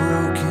is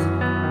broken?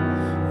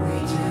 We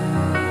do.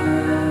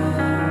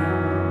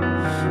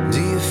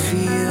 Do you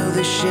feel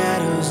the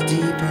shadows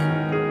deepen?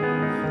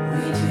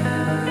 We do.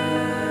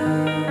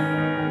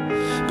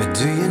 But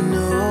do you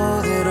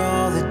know that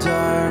all the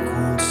dark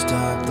won't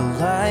stop the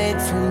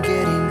light from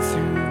getting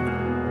through?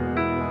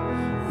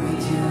 We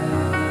do.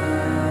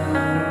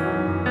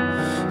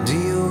 Do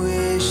you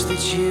wish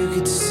that you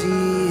could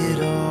see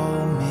it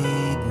all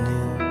made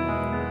new?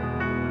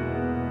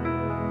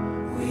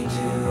 We do.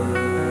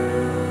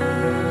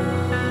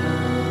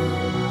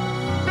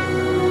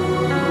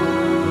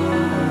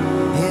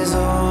 Is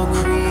all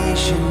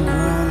creation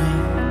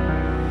groaning?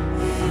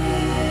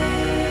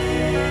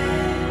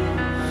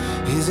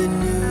 Is a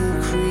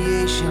new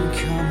creation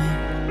coming?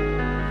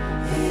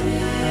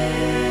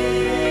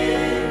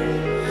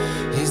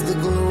 Is the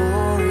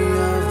glory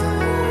of the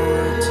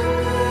Lord to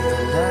be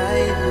the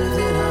light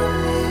within our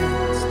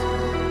midst?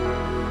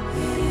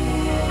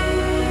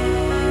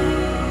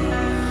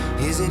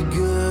 Is it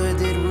good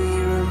that we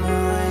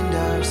remind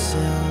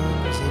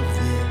ourselves of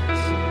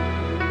this?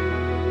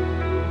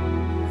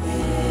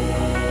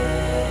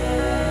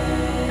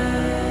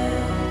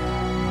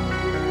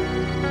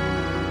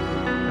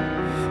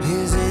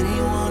 Is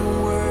anyone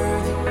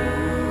worthy?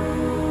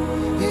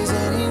 Is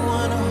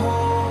anyone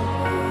whole?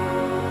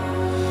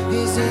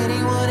 Is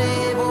anyone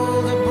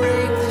able to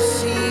break the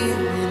seal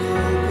and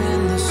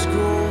open the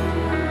scroll?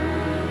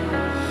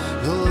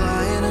 The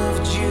Lion of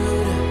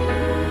Judah,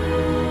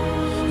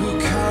 who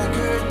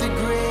conquered the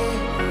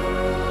grave.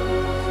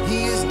 He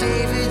is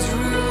David's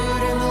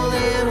root and the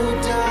Lamb who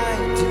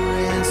died to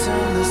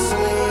ransom the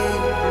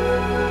slave.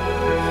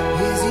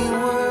 Is he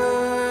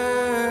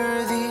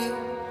worthy?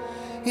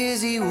 Is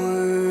he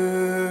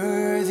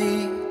worthy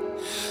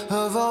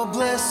of all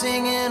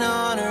blessing and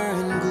honor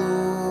and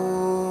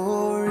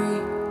glory?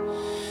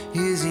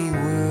 Is he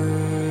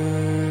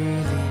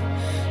worthy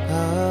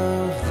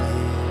of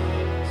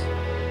this?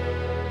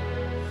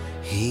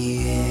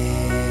 He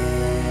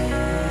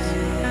is.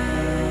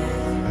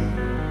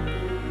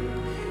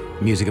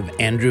 Music of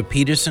Andrew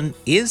Peterson,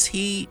 Is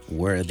He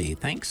Worthy?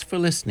 Thanks for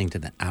listening to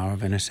the Hour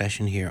of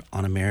Intercession here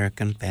on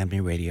American Family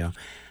Radio.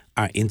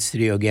 Our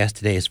in-studio guest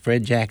today is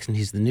Fred Jackson.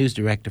 He's the news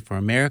director for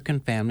American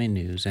Family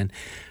News. And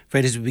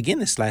Fred, as we begin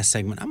this last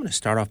segment, I'm going to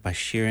start off by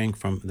sharing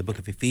from the book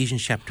of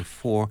Ephesians chapter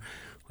 4,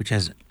 which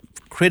has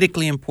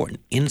critically important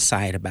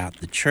insight about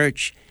the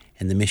church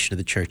and the mission of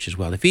the church as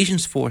well.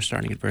 Ephesians 4,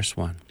 starting at verse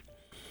 1.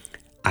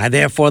 I,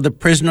 therefore, the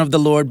prisoner of the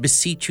Lord,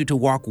 beseech you to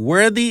walk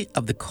worthy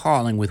of the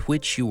calling with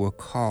which you were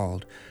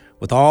called,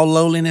 with all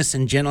lowliness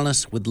and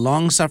gentleness, with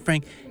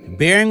longsuffering,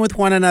 bearing with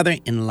one another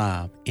in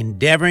love,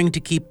 endeavoring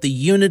to keep the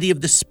unity of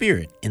the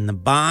Spirit in the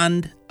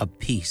bond of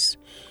peace.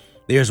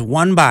 There is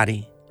one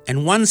body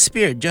and one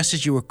Spirit, just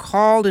as you were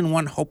called in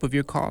one hope of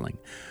your calling.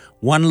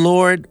 One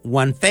Lord,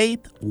 one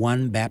faith,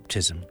 one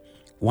baptism.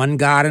 One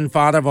God and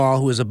Father of all,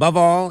 who is above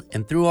all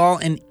and through all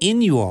and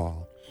in you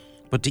all.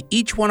 But to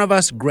each one of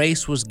us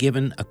grace was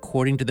given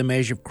according to the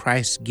measure of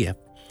Christ's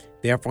gift.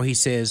 Therefore, he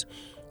says,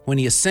 when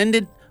he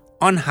ascended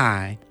on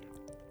high,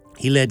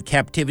 he led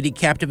captivity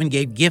captive and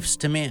gave gifts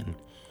to men.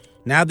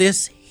 Now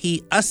this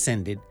he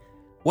ascended.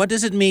 What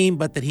does it mean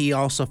but that he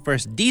also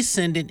first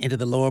descended into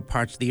the lower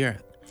parts of the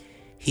earth?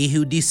 He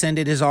who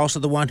descended is also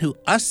the one who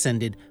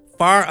ascended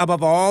far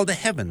above all the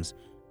heavens,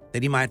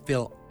 that he might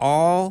fill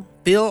all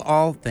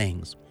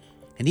things.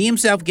 And he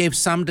himself gave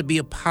some to be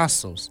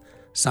apostles,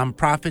 some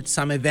prophets,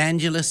 some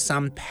evangelists,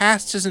 some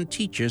pastors and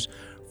teachers,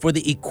 for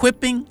the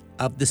equipping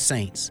of the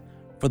saints,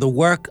 for the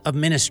work of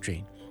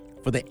ministry,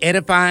 for the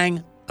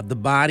edifying of the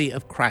body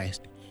of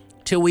Christ,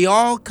 till we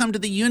all come to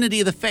the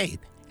unity of the faith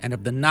and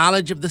of the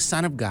knowledge of the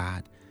Son of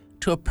God,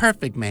 to a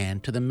perfect man,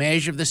 to the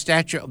measure of the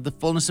stature of the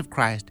fullness of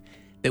Christ,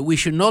 that we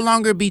should no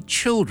longer be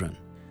children,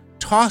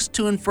 tossed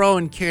to and fro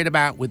and carried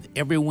about with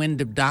every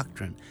wind of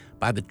doctrine,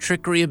 by the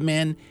trickery of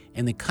men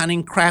and the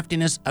cunning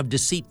craftiness of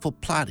deceitful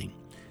plotting.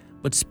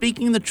 But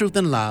speaking the truth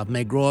in love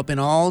may grow up in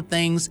all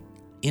things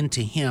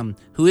into him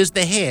who is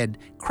the head,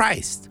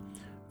 Christ.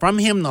 From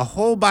him the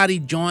whole body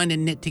joined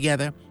and knit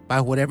together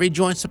by what every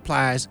joint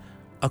supplies,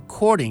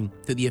 according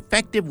to the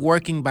effective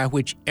working by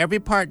which every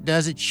part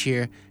does its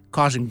share,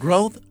 causing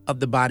growth of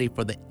the body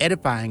for the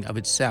edifying of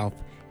itself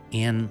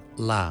in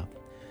love.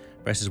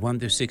 Verses 1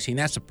 through 16,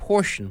 that's a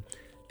portion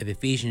of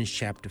Ephesians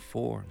chapter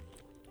 4.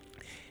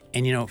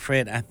 And you know,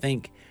 Fred, I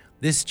think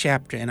this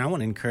chapter, and I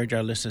want to encourage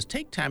our listeners,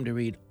 take time to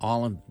read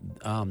all of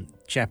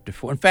chapter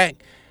 4. In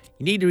fact,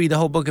 you need to read the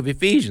whole book of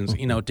Ephesians,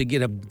 to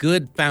get a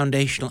good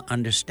foundational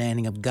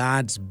understanding of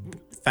God's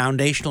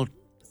foundational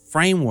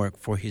framework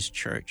for his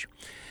church.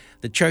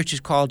 The church is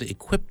called to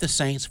equip the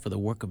saints for the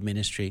work of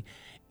ministry.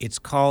 It's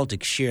called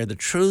to share the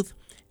truth,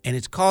 and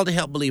it's called to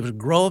help believers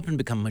grow up and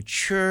become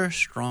mature,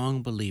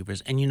 strong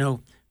believers.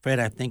 And Fred,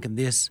 I think of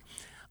this,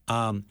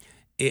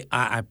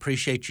 I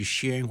appreciate you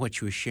sharing what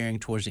you were sharing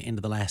towards the end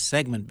of the last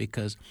segment,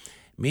 because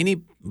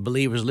many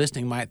believers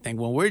listening might think,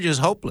 well, we're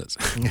just hopeless.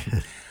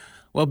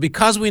 Well,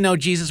 because we know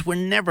Jesus, we're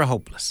never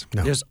hopeless.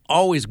 No. There's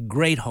always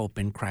great hope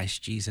in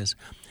Christ Jesus.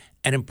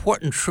 An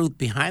important truth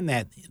behind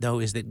that, though,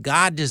 is that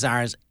God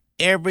desires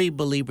every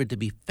believer to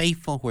be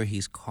faithful where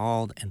he's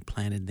called and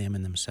planted them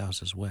in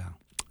themselves as well.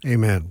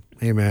 Amen.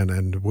 Amen.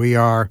 And we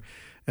are,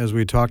 as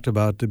we talked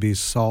about, to be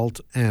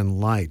salt and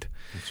light.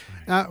 That's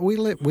right.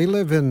 We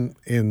live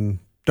in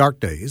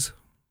dark days,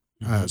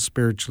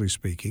 spiritually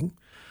speaking.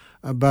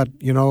 But,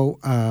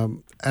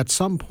 at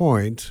some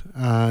point,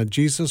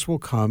 Jesus will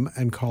come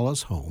and call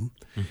us home.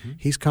 Mm-hmm.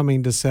 He's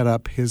coming to set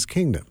up his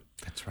kingdom.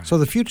 That's right. So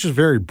the future is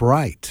very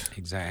bright.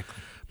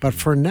 Exactly. But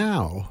for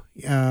now,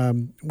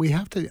 we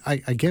have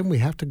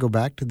to go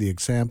back to the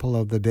example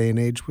of the day and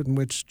age in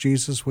which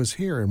Jesus was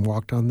here and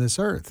walked on this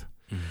earth.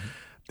 Mm-hmm.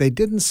 They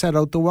didn't set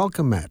out the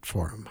welcome mat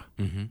for him.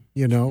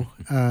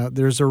 Mm-hmm.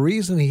 There's a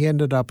reason he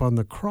ended up on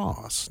the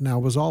cross. Now,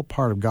 it was all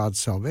part of God's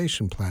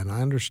salvation plan.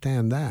 I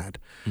understand that.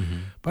 Mm-hmm.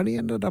 But he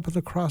ended up on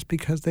the cross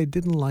because they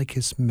didn't like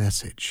his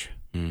message.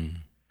 Mm.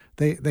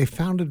 They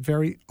found it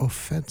very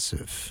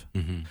offensive.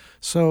 Mm-hmm.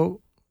 So,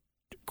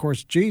 of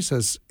course,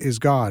 Jesus is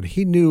God.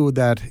 He knew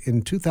that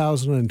in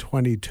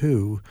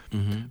 2022,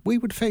 we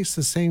would face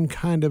the same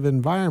kind of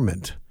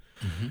environment.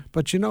 Mm-hmm.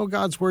 But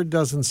God's word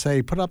doesn't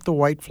say, put up the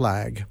white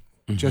flag.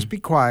 Just be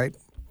quiet,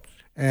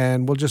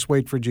 and we'll just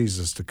wait for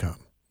Jesus to come.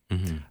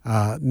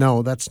 Mm-hmm.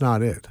 No, that's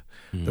not it.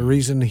 Mm-hmm. The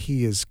reason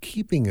he is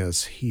keeping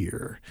us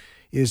here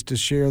is to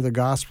share the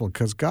gospel,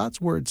 because God's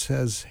word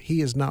says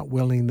he is not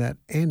willing that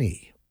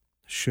any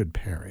should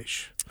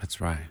perish. That's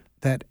right.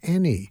 That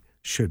any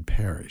should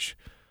perish.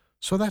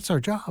 So that's our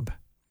job.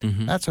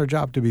 Mm-hmm. That's our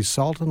job, to be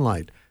salt and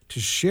light,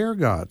 to share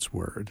God's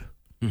word.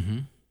 Mm-hmm.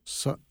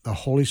 So the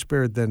Holy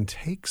Spirit then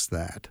takes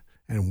that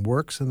and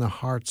works in the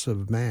hearts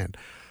of man.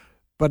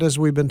 But as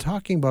we've been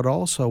talking about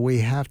also,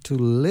 we have to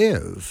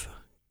live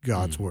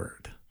God's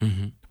word.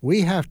 Mm-hmm.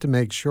 We have to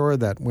make sure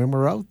that when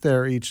we're out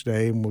there each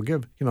day, and we'll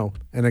give,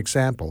 an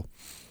example.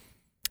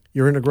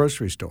 You're in a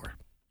grocery store,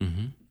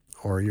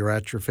 or you're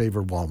at your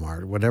favorite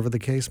Walmart, whatever the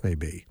case may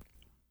be.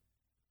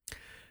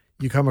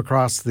 You come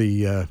across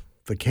the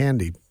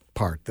candy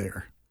part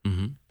there,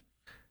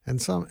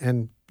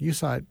 and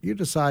you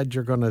decide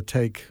you're going to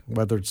take,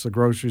 whether it's the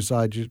grocery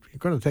side, you're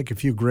going to take a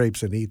few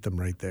grapes and eat them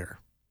right there.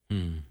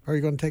 Or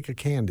you're going to take a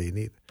candy and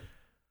eat.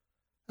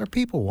 There are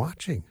people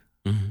watching.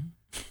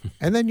 Mm-hmm.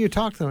 And then you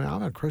talk to them,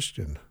 I'm a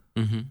Christian.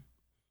 Mm-hmm.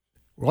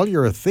 Well,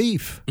 you're a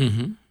thief,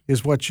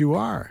 is what you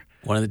are.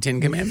 One of the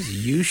 10 Commandments,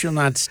 you shall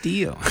not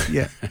steal.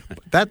 Yeah,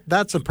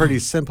 that's a pretty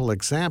simple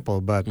example,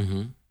 but,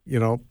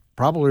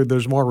 probably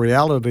there's more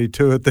reality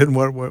to it than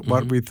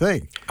what we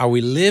think. Are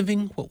we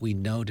living what we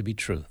know to be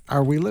truth?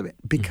 Are we living?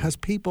 Because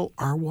people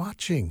are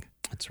watching.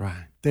 That's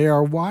right. They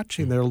are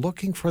watching. They're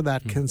looking for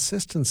that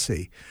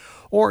consistency.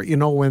 Or,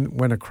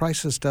 when a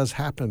crisis does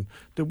happen,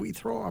 do we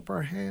throw up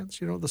our hands?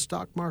 The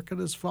stock market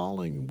is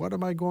falling. What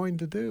am I going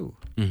to do?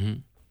 Mm-hmm.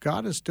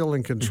 God is still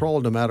in control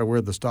no matter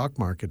where the stock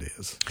market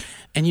is.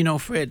 And,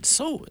 Fred,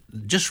 so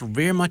just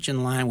very much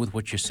in line with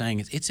what you're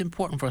saying, it's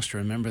important for us to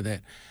remember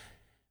that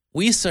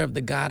we serve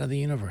the God of the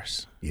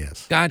universe.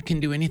 Yes. God can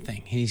do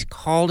anything. He's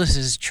called us as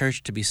his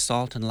church to be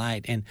salt and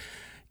light. And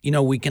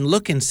we can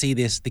look and see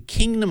this. The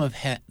kingdom of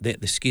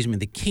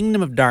the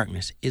kingdom of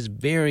darkness is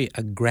very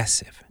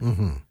aggressive.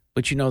 Mm-hmm.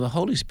 But the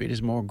Holy Spirit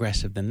is more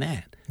aggressive than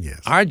that. Yes.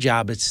 Our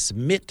job is to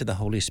submit to the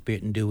Holy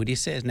Spirit and do what he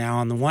says. Now,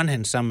 on the one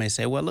hand, some may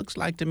say, well, it looks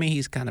like to me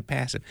he's kind of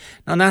passive.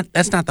 No,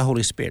 that's not the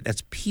Holy Spirit.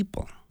 That's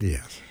people.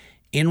 Yes.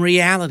 In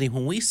reality,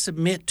 when we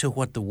submit to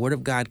what the Word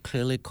of God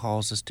clearly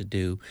calls us to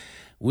do,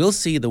 we'll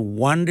see the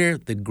wonder,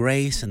 the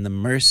grace, and the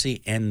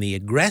mercy, and the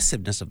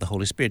aggressiveness of the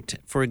Holy Spirit.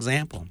 For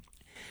example,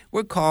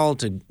 we're called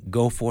to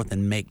go forth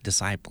and make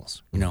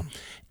disciples,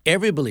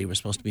 every believer is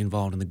supposed to be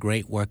involved in the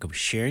great work of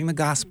sharing the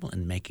gospel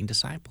and making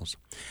disciples.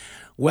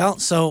 Well,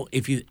 so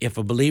if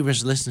a believer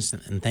listens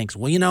and thinks,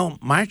 well, you know,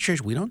 my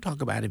church, we don't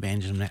talk about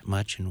evangelism that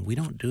much, and we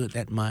don't do it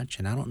that much,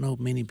 and I don't know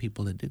many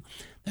people that do.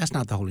 That's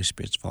not the Holy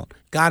Spirit's fault.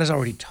 God has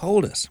already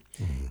told us.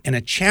 Mm-hmm. And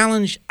a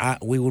challenge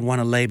we would want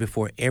to lay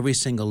before every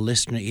single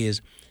listener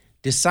is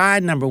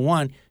decide, number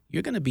one,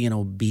 you're going to be an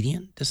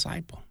obedient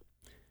disciple.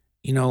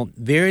 You know,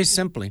 very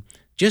simply,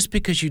 just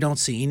because you don't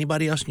see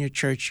anybody else in your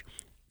church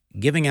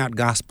giving out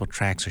gospel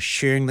tracts or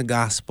sharing the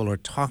gospel or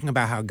talking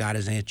about how God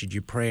has answered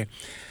your prayer,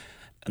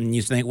 and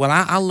you think, well,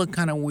 I'll look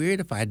kind of weird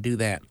if I do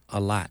that a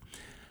lot.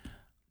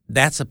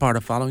 That's a part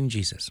of following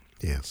Jesus.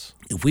 Yes.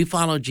 If we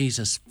follow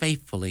Jesus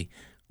faithfully,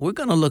 we're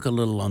going to look a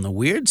little on the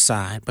weird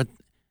side, but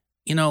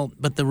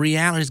the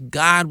reality is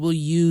God will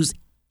use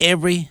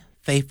every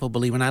faithful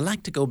believer. And I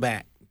like to go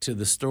back to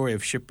the story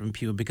of Shipper and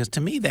Pew because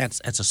to me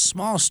that's a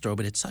small story,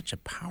 but it's such a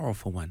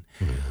powerful one.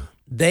 Mm-hmm.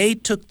 They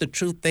took the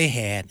truth they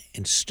had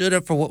and stood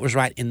up for what was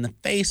right in the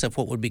face of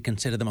what would be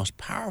considered the most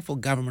powerful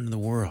government in the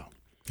world.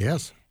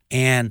 Yes.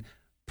 And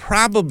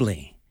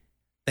probably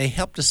they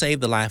helped to save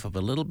the life of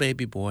a little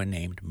baby boy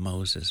named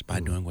Moses by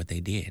doing what they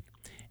did.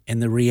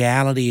 And the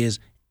reality is,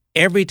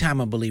 every time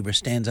a believer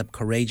stands up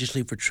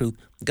courageously for truth,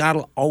 God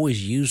will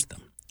always use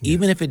them. Yes.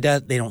 Even if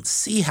they don't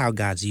see how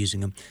God's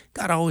using them,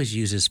 God always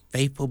uses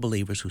faithful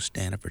believers who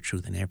stand up for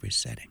truth in every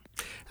setting.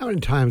 How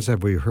many times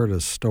have we heard a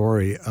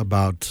story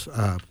about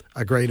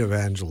a great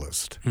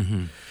evangelist?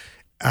 Mm-hmm.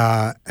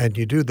 And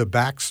you do the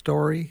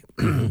backstory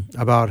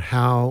about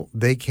how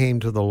they came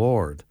to the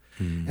Lord.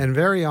 Mm-hmm. And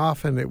very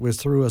often it was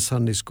through a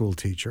Sunday school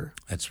teacher.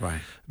 That's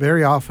right.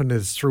 Very often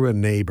it's through a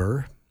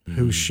neighbor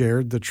who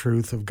shared the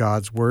truth of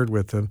God's word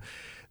with them.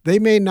 They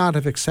may not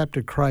have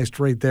accepted Christ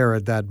right there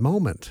at that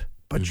moment,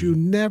 but you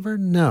never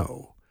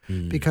know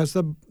because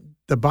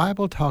the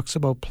Bible talks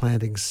about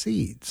planting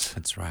seeds.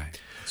 That's right.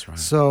 That's right.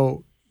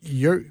 So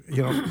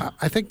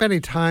I think many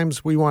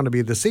times we want to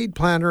be the seed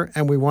planter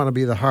and we want to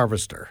be the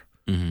harvester.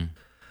 Mm-hmm.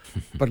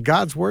 But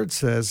God's word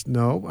says,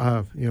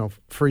 no,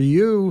 for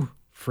you,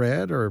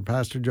 Fred or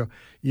Pastor Joe,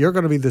 you're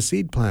going to be the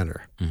seed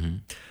planter. Mm-hmm.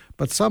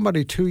 But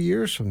somebody 2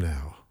 years from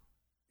now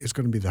is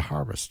going to be the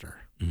harvester.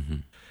 Mm-hmm.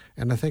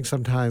 And I think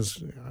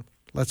sometimes,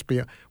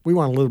 we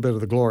want a little bit of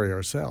the glory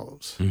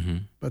ourselves. Mm-hmm.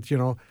 But,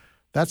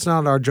 that's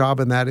not our job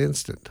in that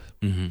instant.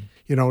 Mm-hmm.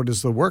 It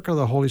is the work of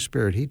the Holy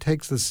Spirit. He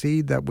takes the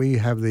seed that we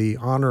have the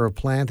honor of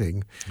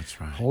planting. That's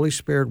right. Holy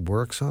Spirit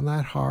works on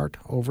that heart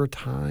over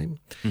time.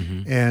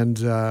 Mm-hmm.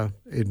 And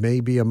it may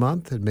be a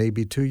month, it may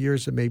be 2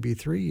 years, it may be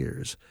 3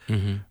 years.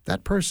 Mm-hmm.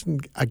 That person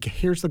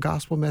hears the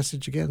gospel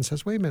message again and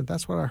says, wait a minute,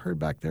 that's what I heard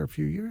back there a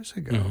few years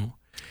ago. Mm-hmm.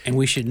 And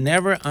we should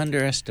never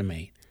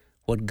underestimate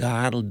what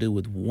God will do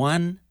with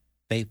one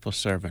faithful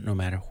servant, no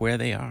matter where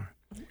they are.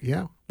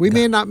 Yeah. We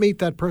may not meet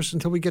that person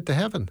until we get to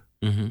heaven.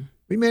 Mm-hmm.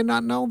 We may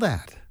not know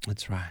that.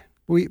 That's right.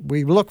 We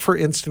look for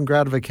instant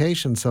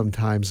gratification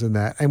sometimes in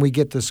that, and we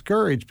get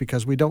discouraged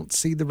because we don't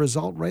see the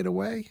result right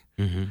away.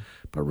 Mm-hmm.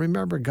 But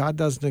remember, God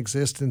doesn't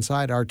exist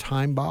inside our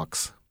time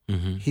box.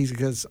 Mm-hmm. He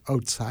exists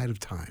outside of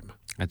time.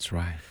 That's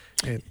right.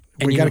 And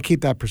we got to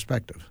keep that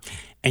perspective.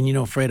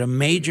 And, Fred, a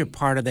major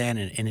part of that,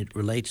 and it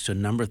relates to a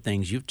number of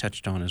things you've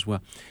touched on as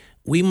well,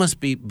 we must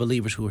be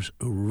believers who are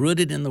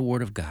rooted in the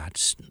Word of God.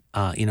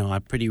 I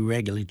pretty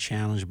regularly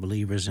challenge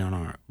believers on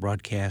our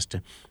broadcast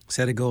to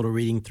set a goal to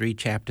reading 3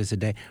 chapters a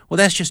day. Well,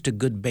 that's just a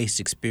good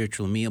basic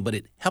spiritual meal, but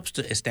it helps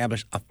to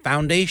establish a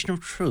foundation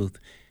of truth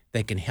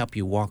that can help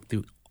you walk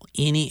through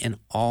any and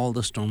all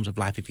the storms of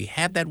life. If you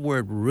have that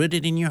Word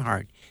rooted in your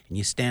heart and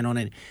you stand on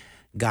it,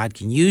 God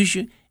can use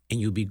you, and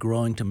you'll be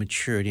growing to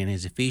maturity. And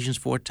as Ephesians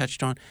 4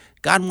 touched on,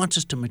 God wants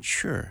us to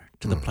mature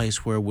to the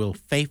place where we'll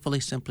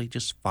faithfully simply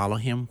just follow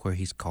Him where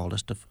He's called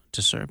us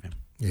to serve Him.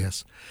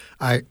 Yes.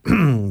 I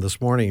this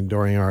morning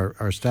during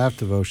our staff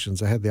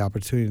devotions, I had the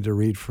opportunity to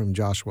read from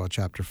Joshua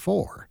chapter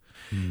 4.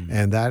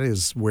 And that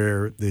is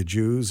where the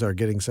Jews are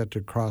getting set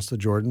to cross the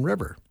Jordan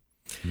River.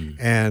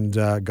 And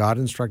God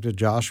instructed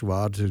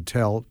Joshua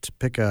to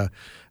pick a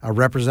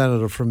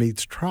representative from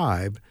each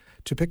tribe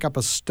to pick up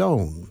a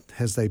stone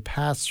as they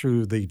passed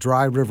through the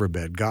dry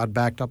riverbed. God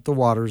backed up the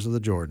waters of the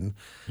Jordan.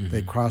 Mm-hmm.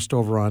 They crossed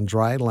over on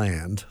dry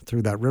land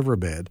through that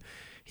riverbed.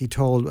 He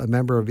told a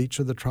member of each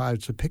of the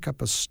tribes to pick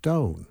up a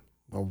stone.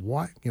 Well,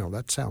 why?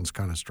 That sounds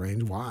kind of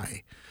strange.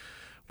 Why?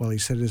 Well, he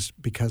said, it's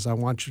because I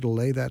want you to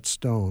lay that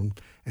stone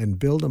and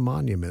build a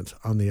monument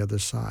on the other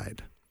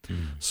side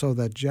so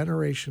that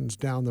generations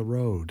down the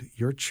road,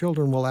 your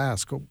children will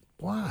ask,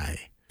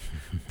 why?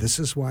 This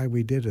is why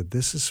we did it.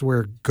 This is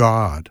where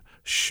God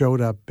showed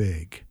up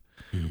big.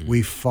 Mm-hmm.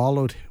 We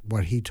followed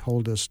what He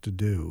told us to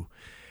do,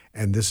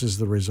 and this is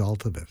the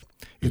result of it.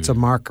 It's a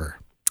marker.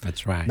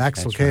 That's right.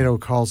 Max Lucado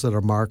calls it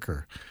a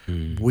marker.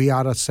 We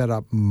ought to set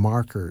up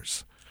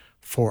markers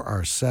for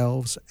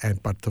ourselves,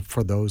 but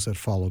for those that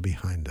follow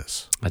behind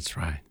us. That's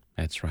right.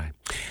 That's right.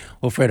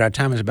 Well, Fred, our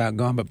time is about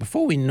gone, but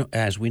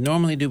as we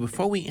normally do,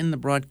 before we end the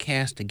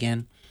broadcast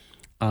again,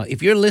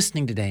 If you're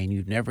listening today and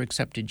you've never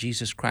accepted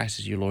Jesus Christ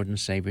as your Lord and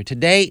Savior,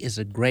 today is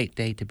a great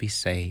day to be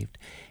saved,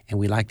 and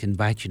we'd like to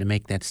invite you to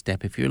make that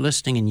step. If you're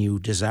listening and you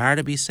desire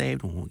to be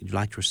saved and you'd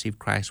like to receive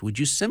Christ, would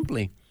you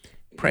simply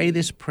pray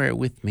this prayer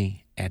with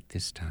me at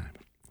this time?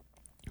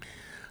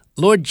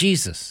 Lord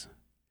Jesus,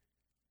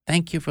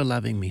 thank you for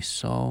loving me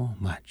so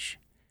much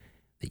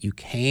that you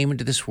came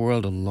into this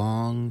world a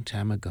long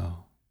time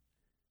ago.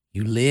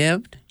 You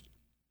lived,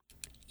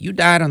 you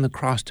died on the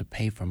cross to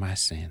pay for my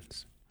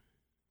sins.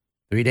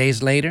 3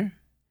 days later,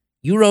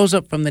 you rose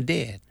up from the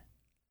dead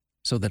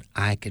so that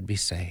I could be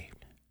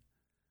saved.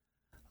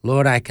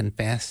 Lord, I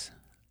confess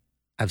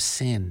I've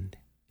sinned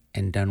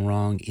and done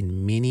wrong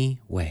in many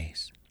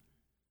ways.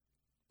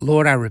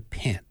 Lord, I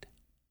repent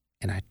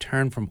and I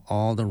turn from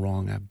all the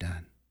wrong I've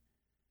done.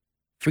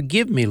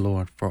 Forgive me,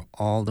 Lord, for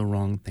all the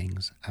wrong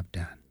things I've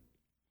done.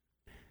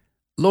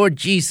 Lord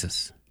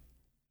Jesus,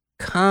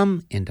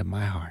 come into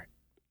my heart.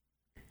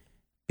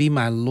 Be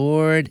my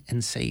Lord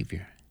and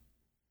Savior.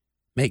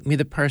 Make me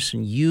the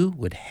person you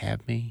would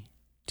have me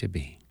to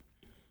be.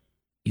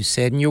 You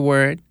said in your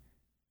word,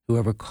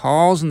 whoever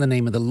calls in the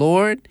name of the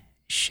Lord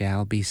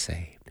shall be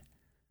saved.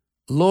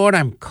 Lord,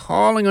 I'm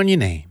calling on your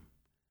name.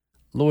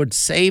 Lord,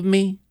 save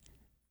me.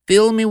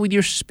 Fill me with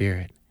your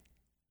Spirit.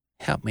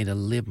 Help me to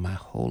live my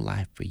whole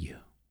life for you.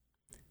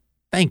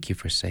 Thank you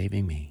for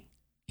saving me.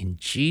 In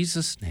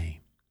Jesus' name,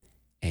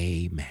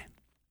 amen.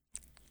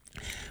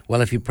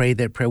 Well, if you prayed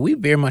that prayer, we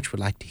very much would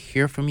like to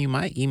hear from you.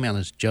 My email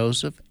is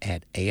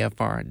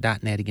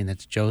joseph@afr.net. Again,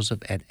 that's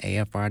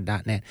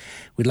joseph@afr.net.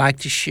 We'd like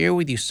to share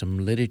with you some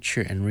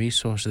literature and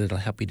resources that will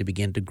help you to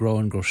begin to grow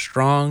and grow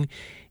strong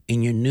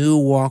in your new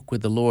walk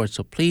with the Lord.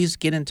 So please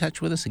get in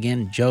touch with us.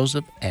 Again,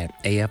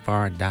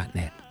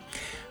 joseph@afr.net.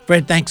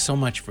 Fred, thanks so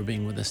much for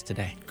being with us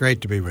today.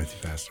 Great to be with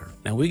you, Pastor.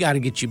 Now, we got to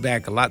get you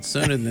back a lot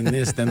sooner than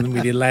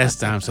we did last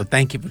time. So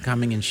thank you for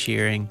coming and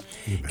sharing.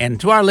 And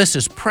to our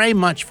listeners, pray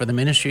much for the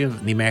ministry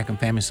of the American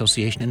Family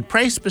Association, and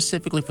pray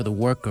specifically for the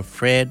work of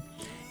Fred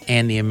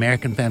and the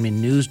American Family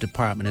News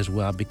Department as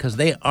well, because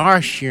they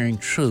are sharing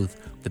truth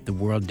that the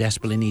world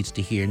desperately needs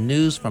to hear,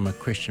 news from a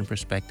Christian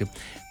perspective.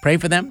 Pray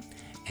for them,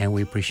 and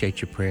we appreciate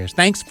your prayers.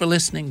 Thanks for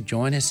listening.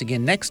 Join us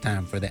again next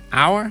time for the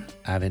Hour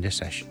of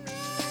Intercession.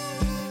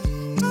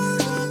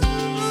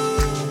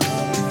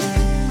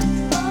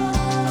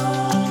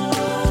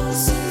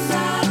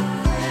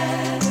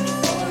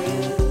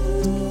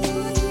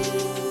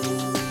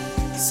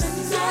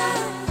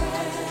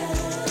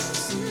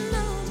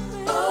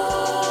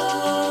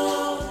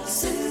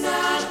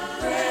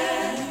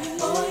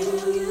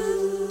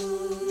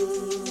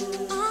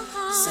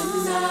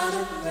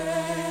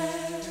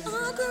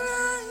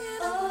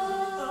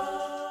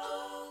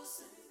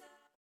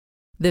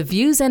 The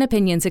views and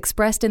opinions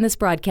expressed in this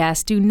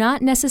broadcast do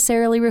not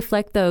necessarily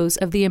reflect those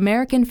of the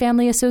American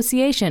Family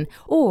Association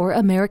or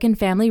American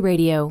Family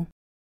Radio.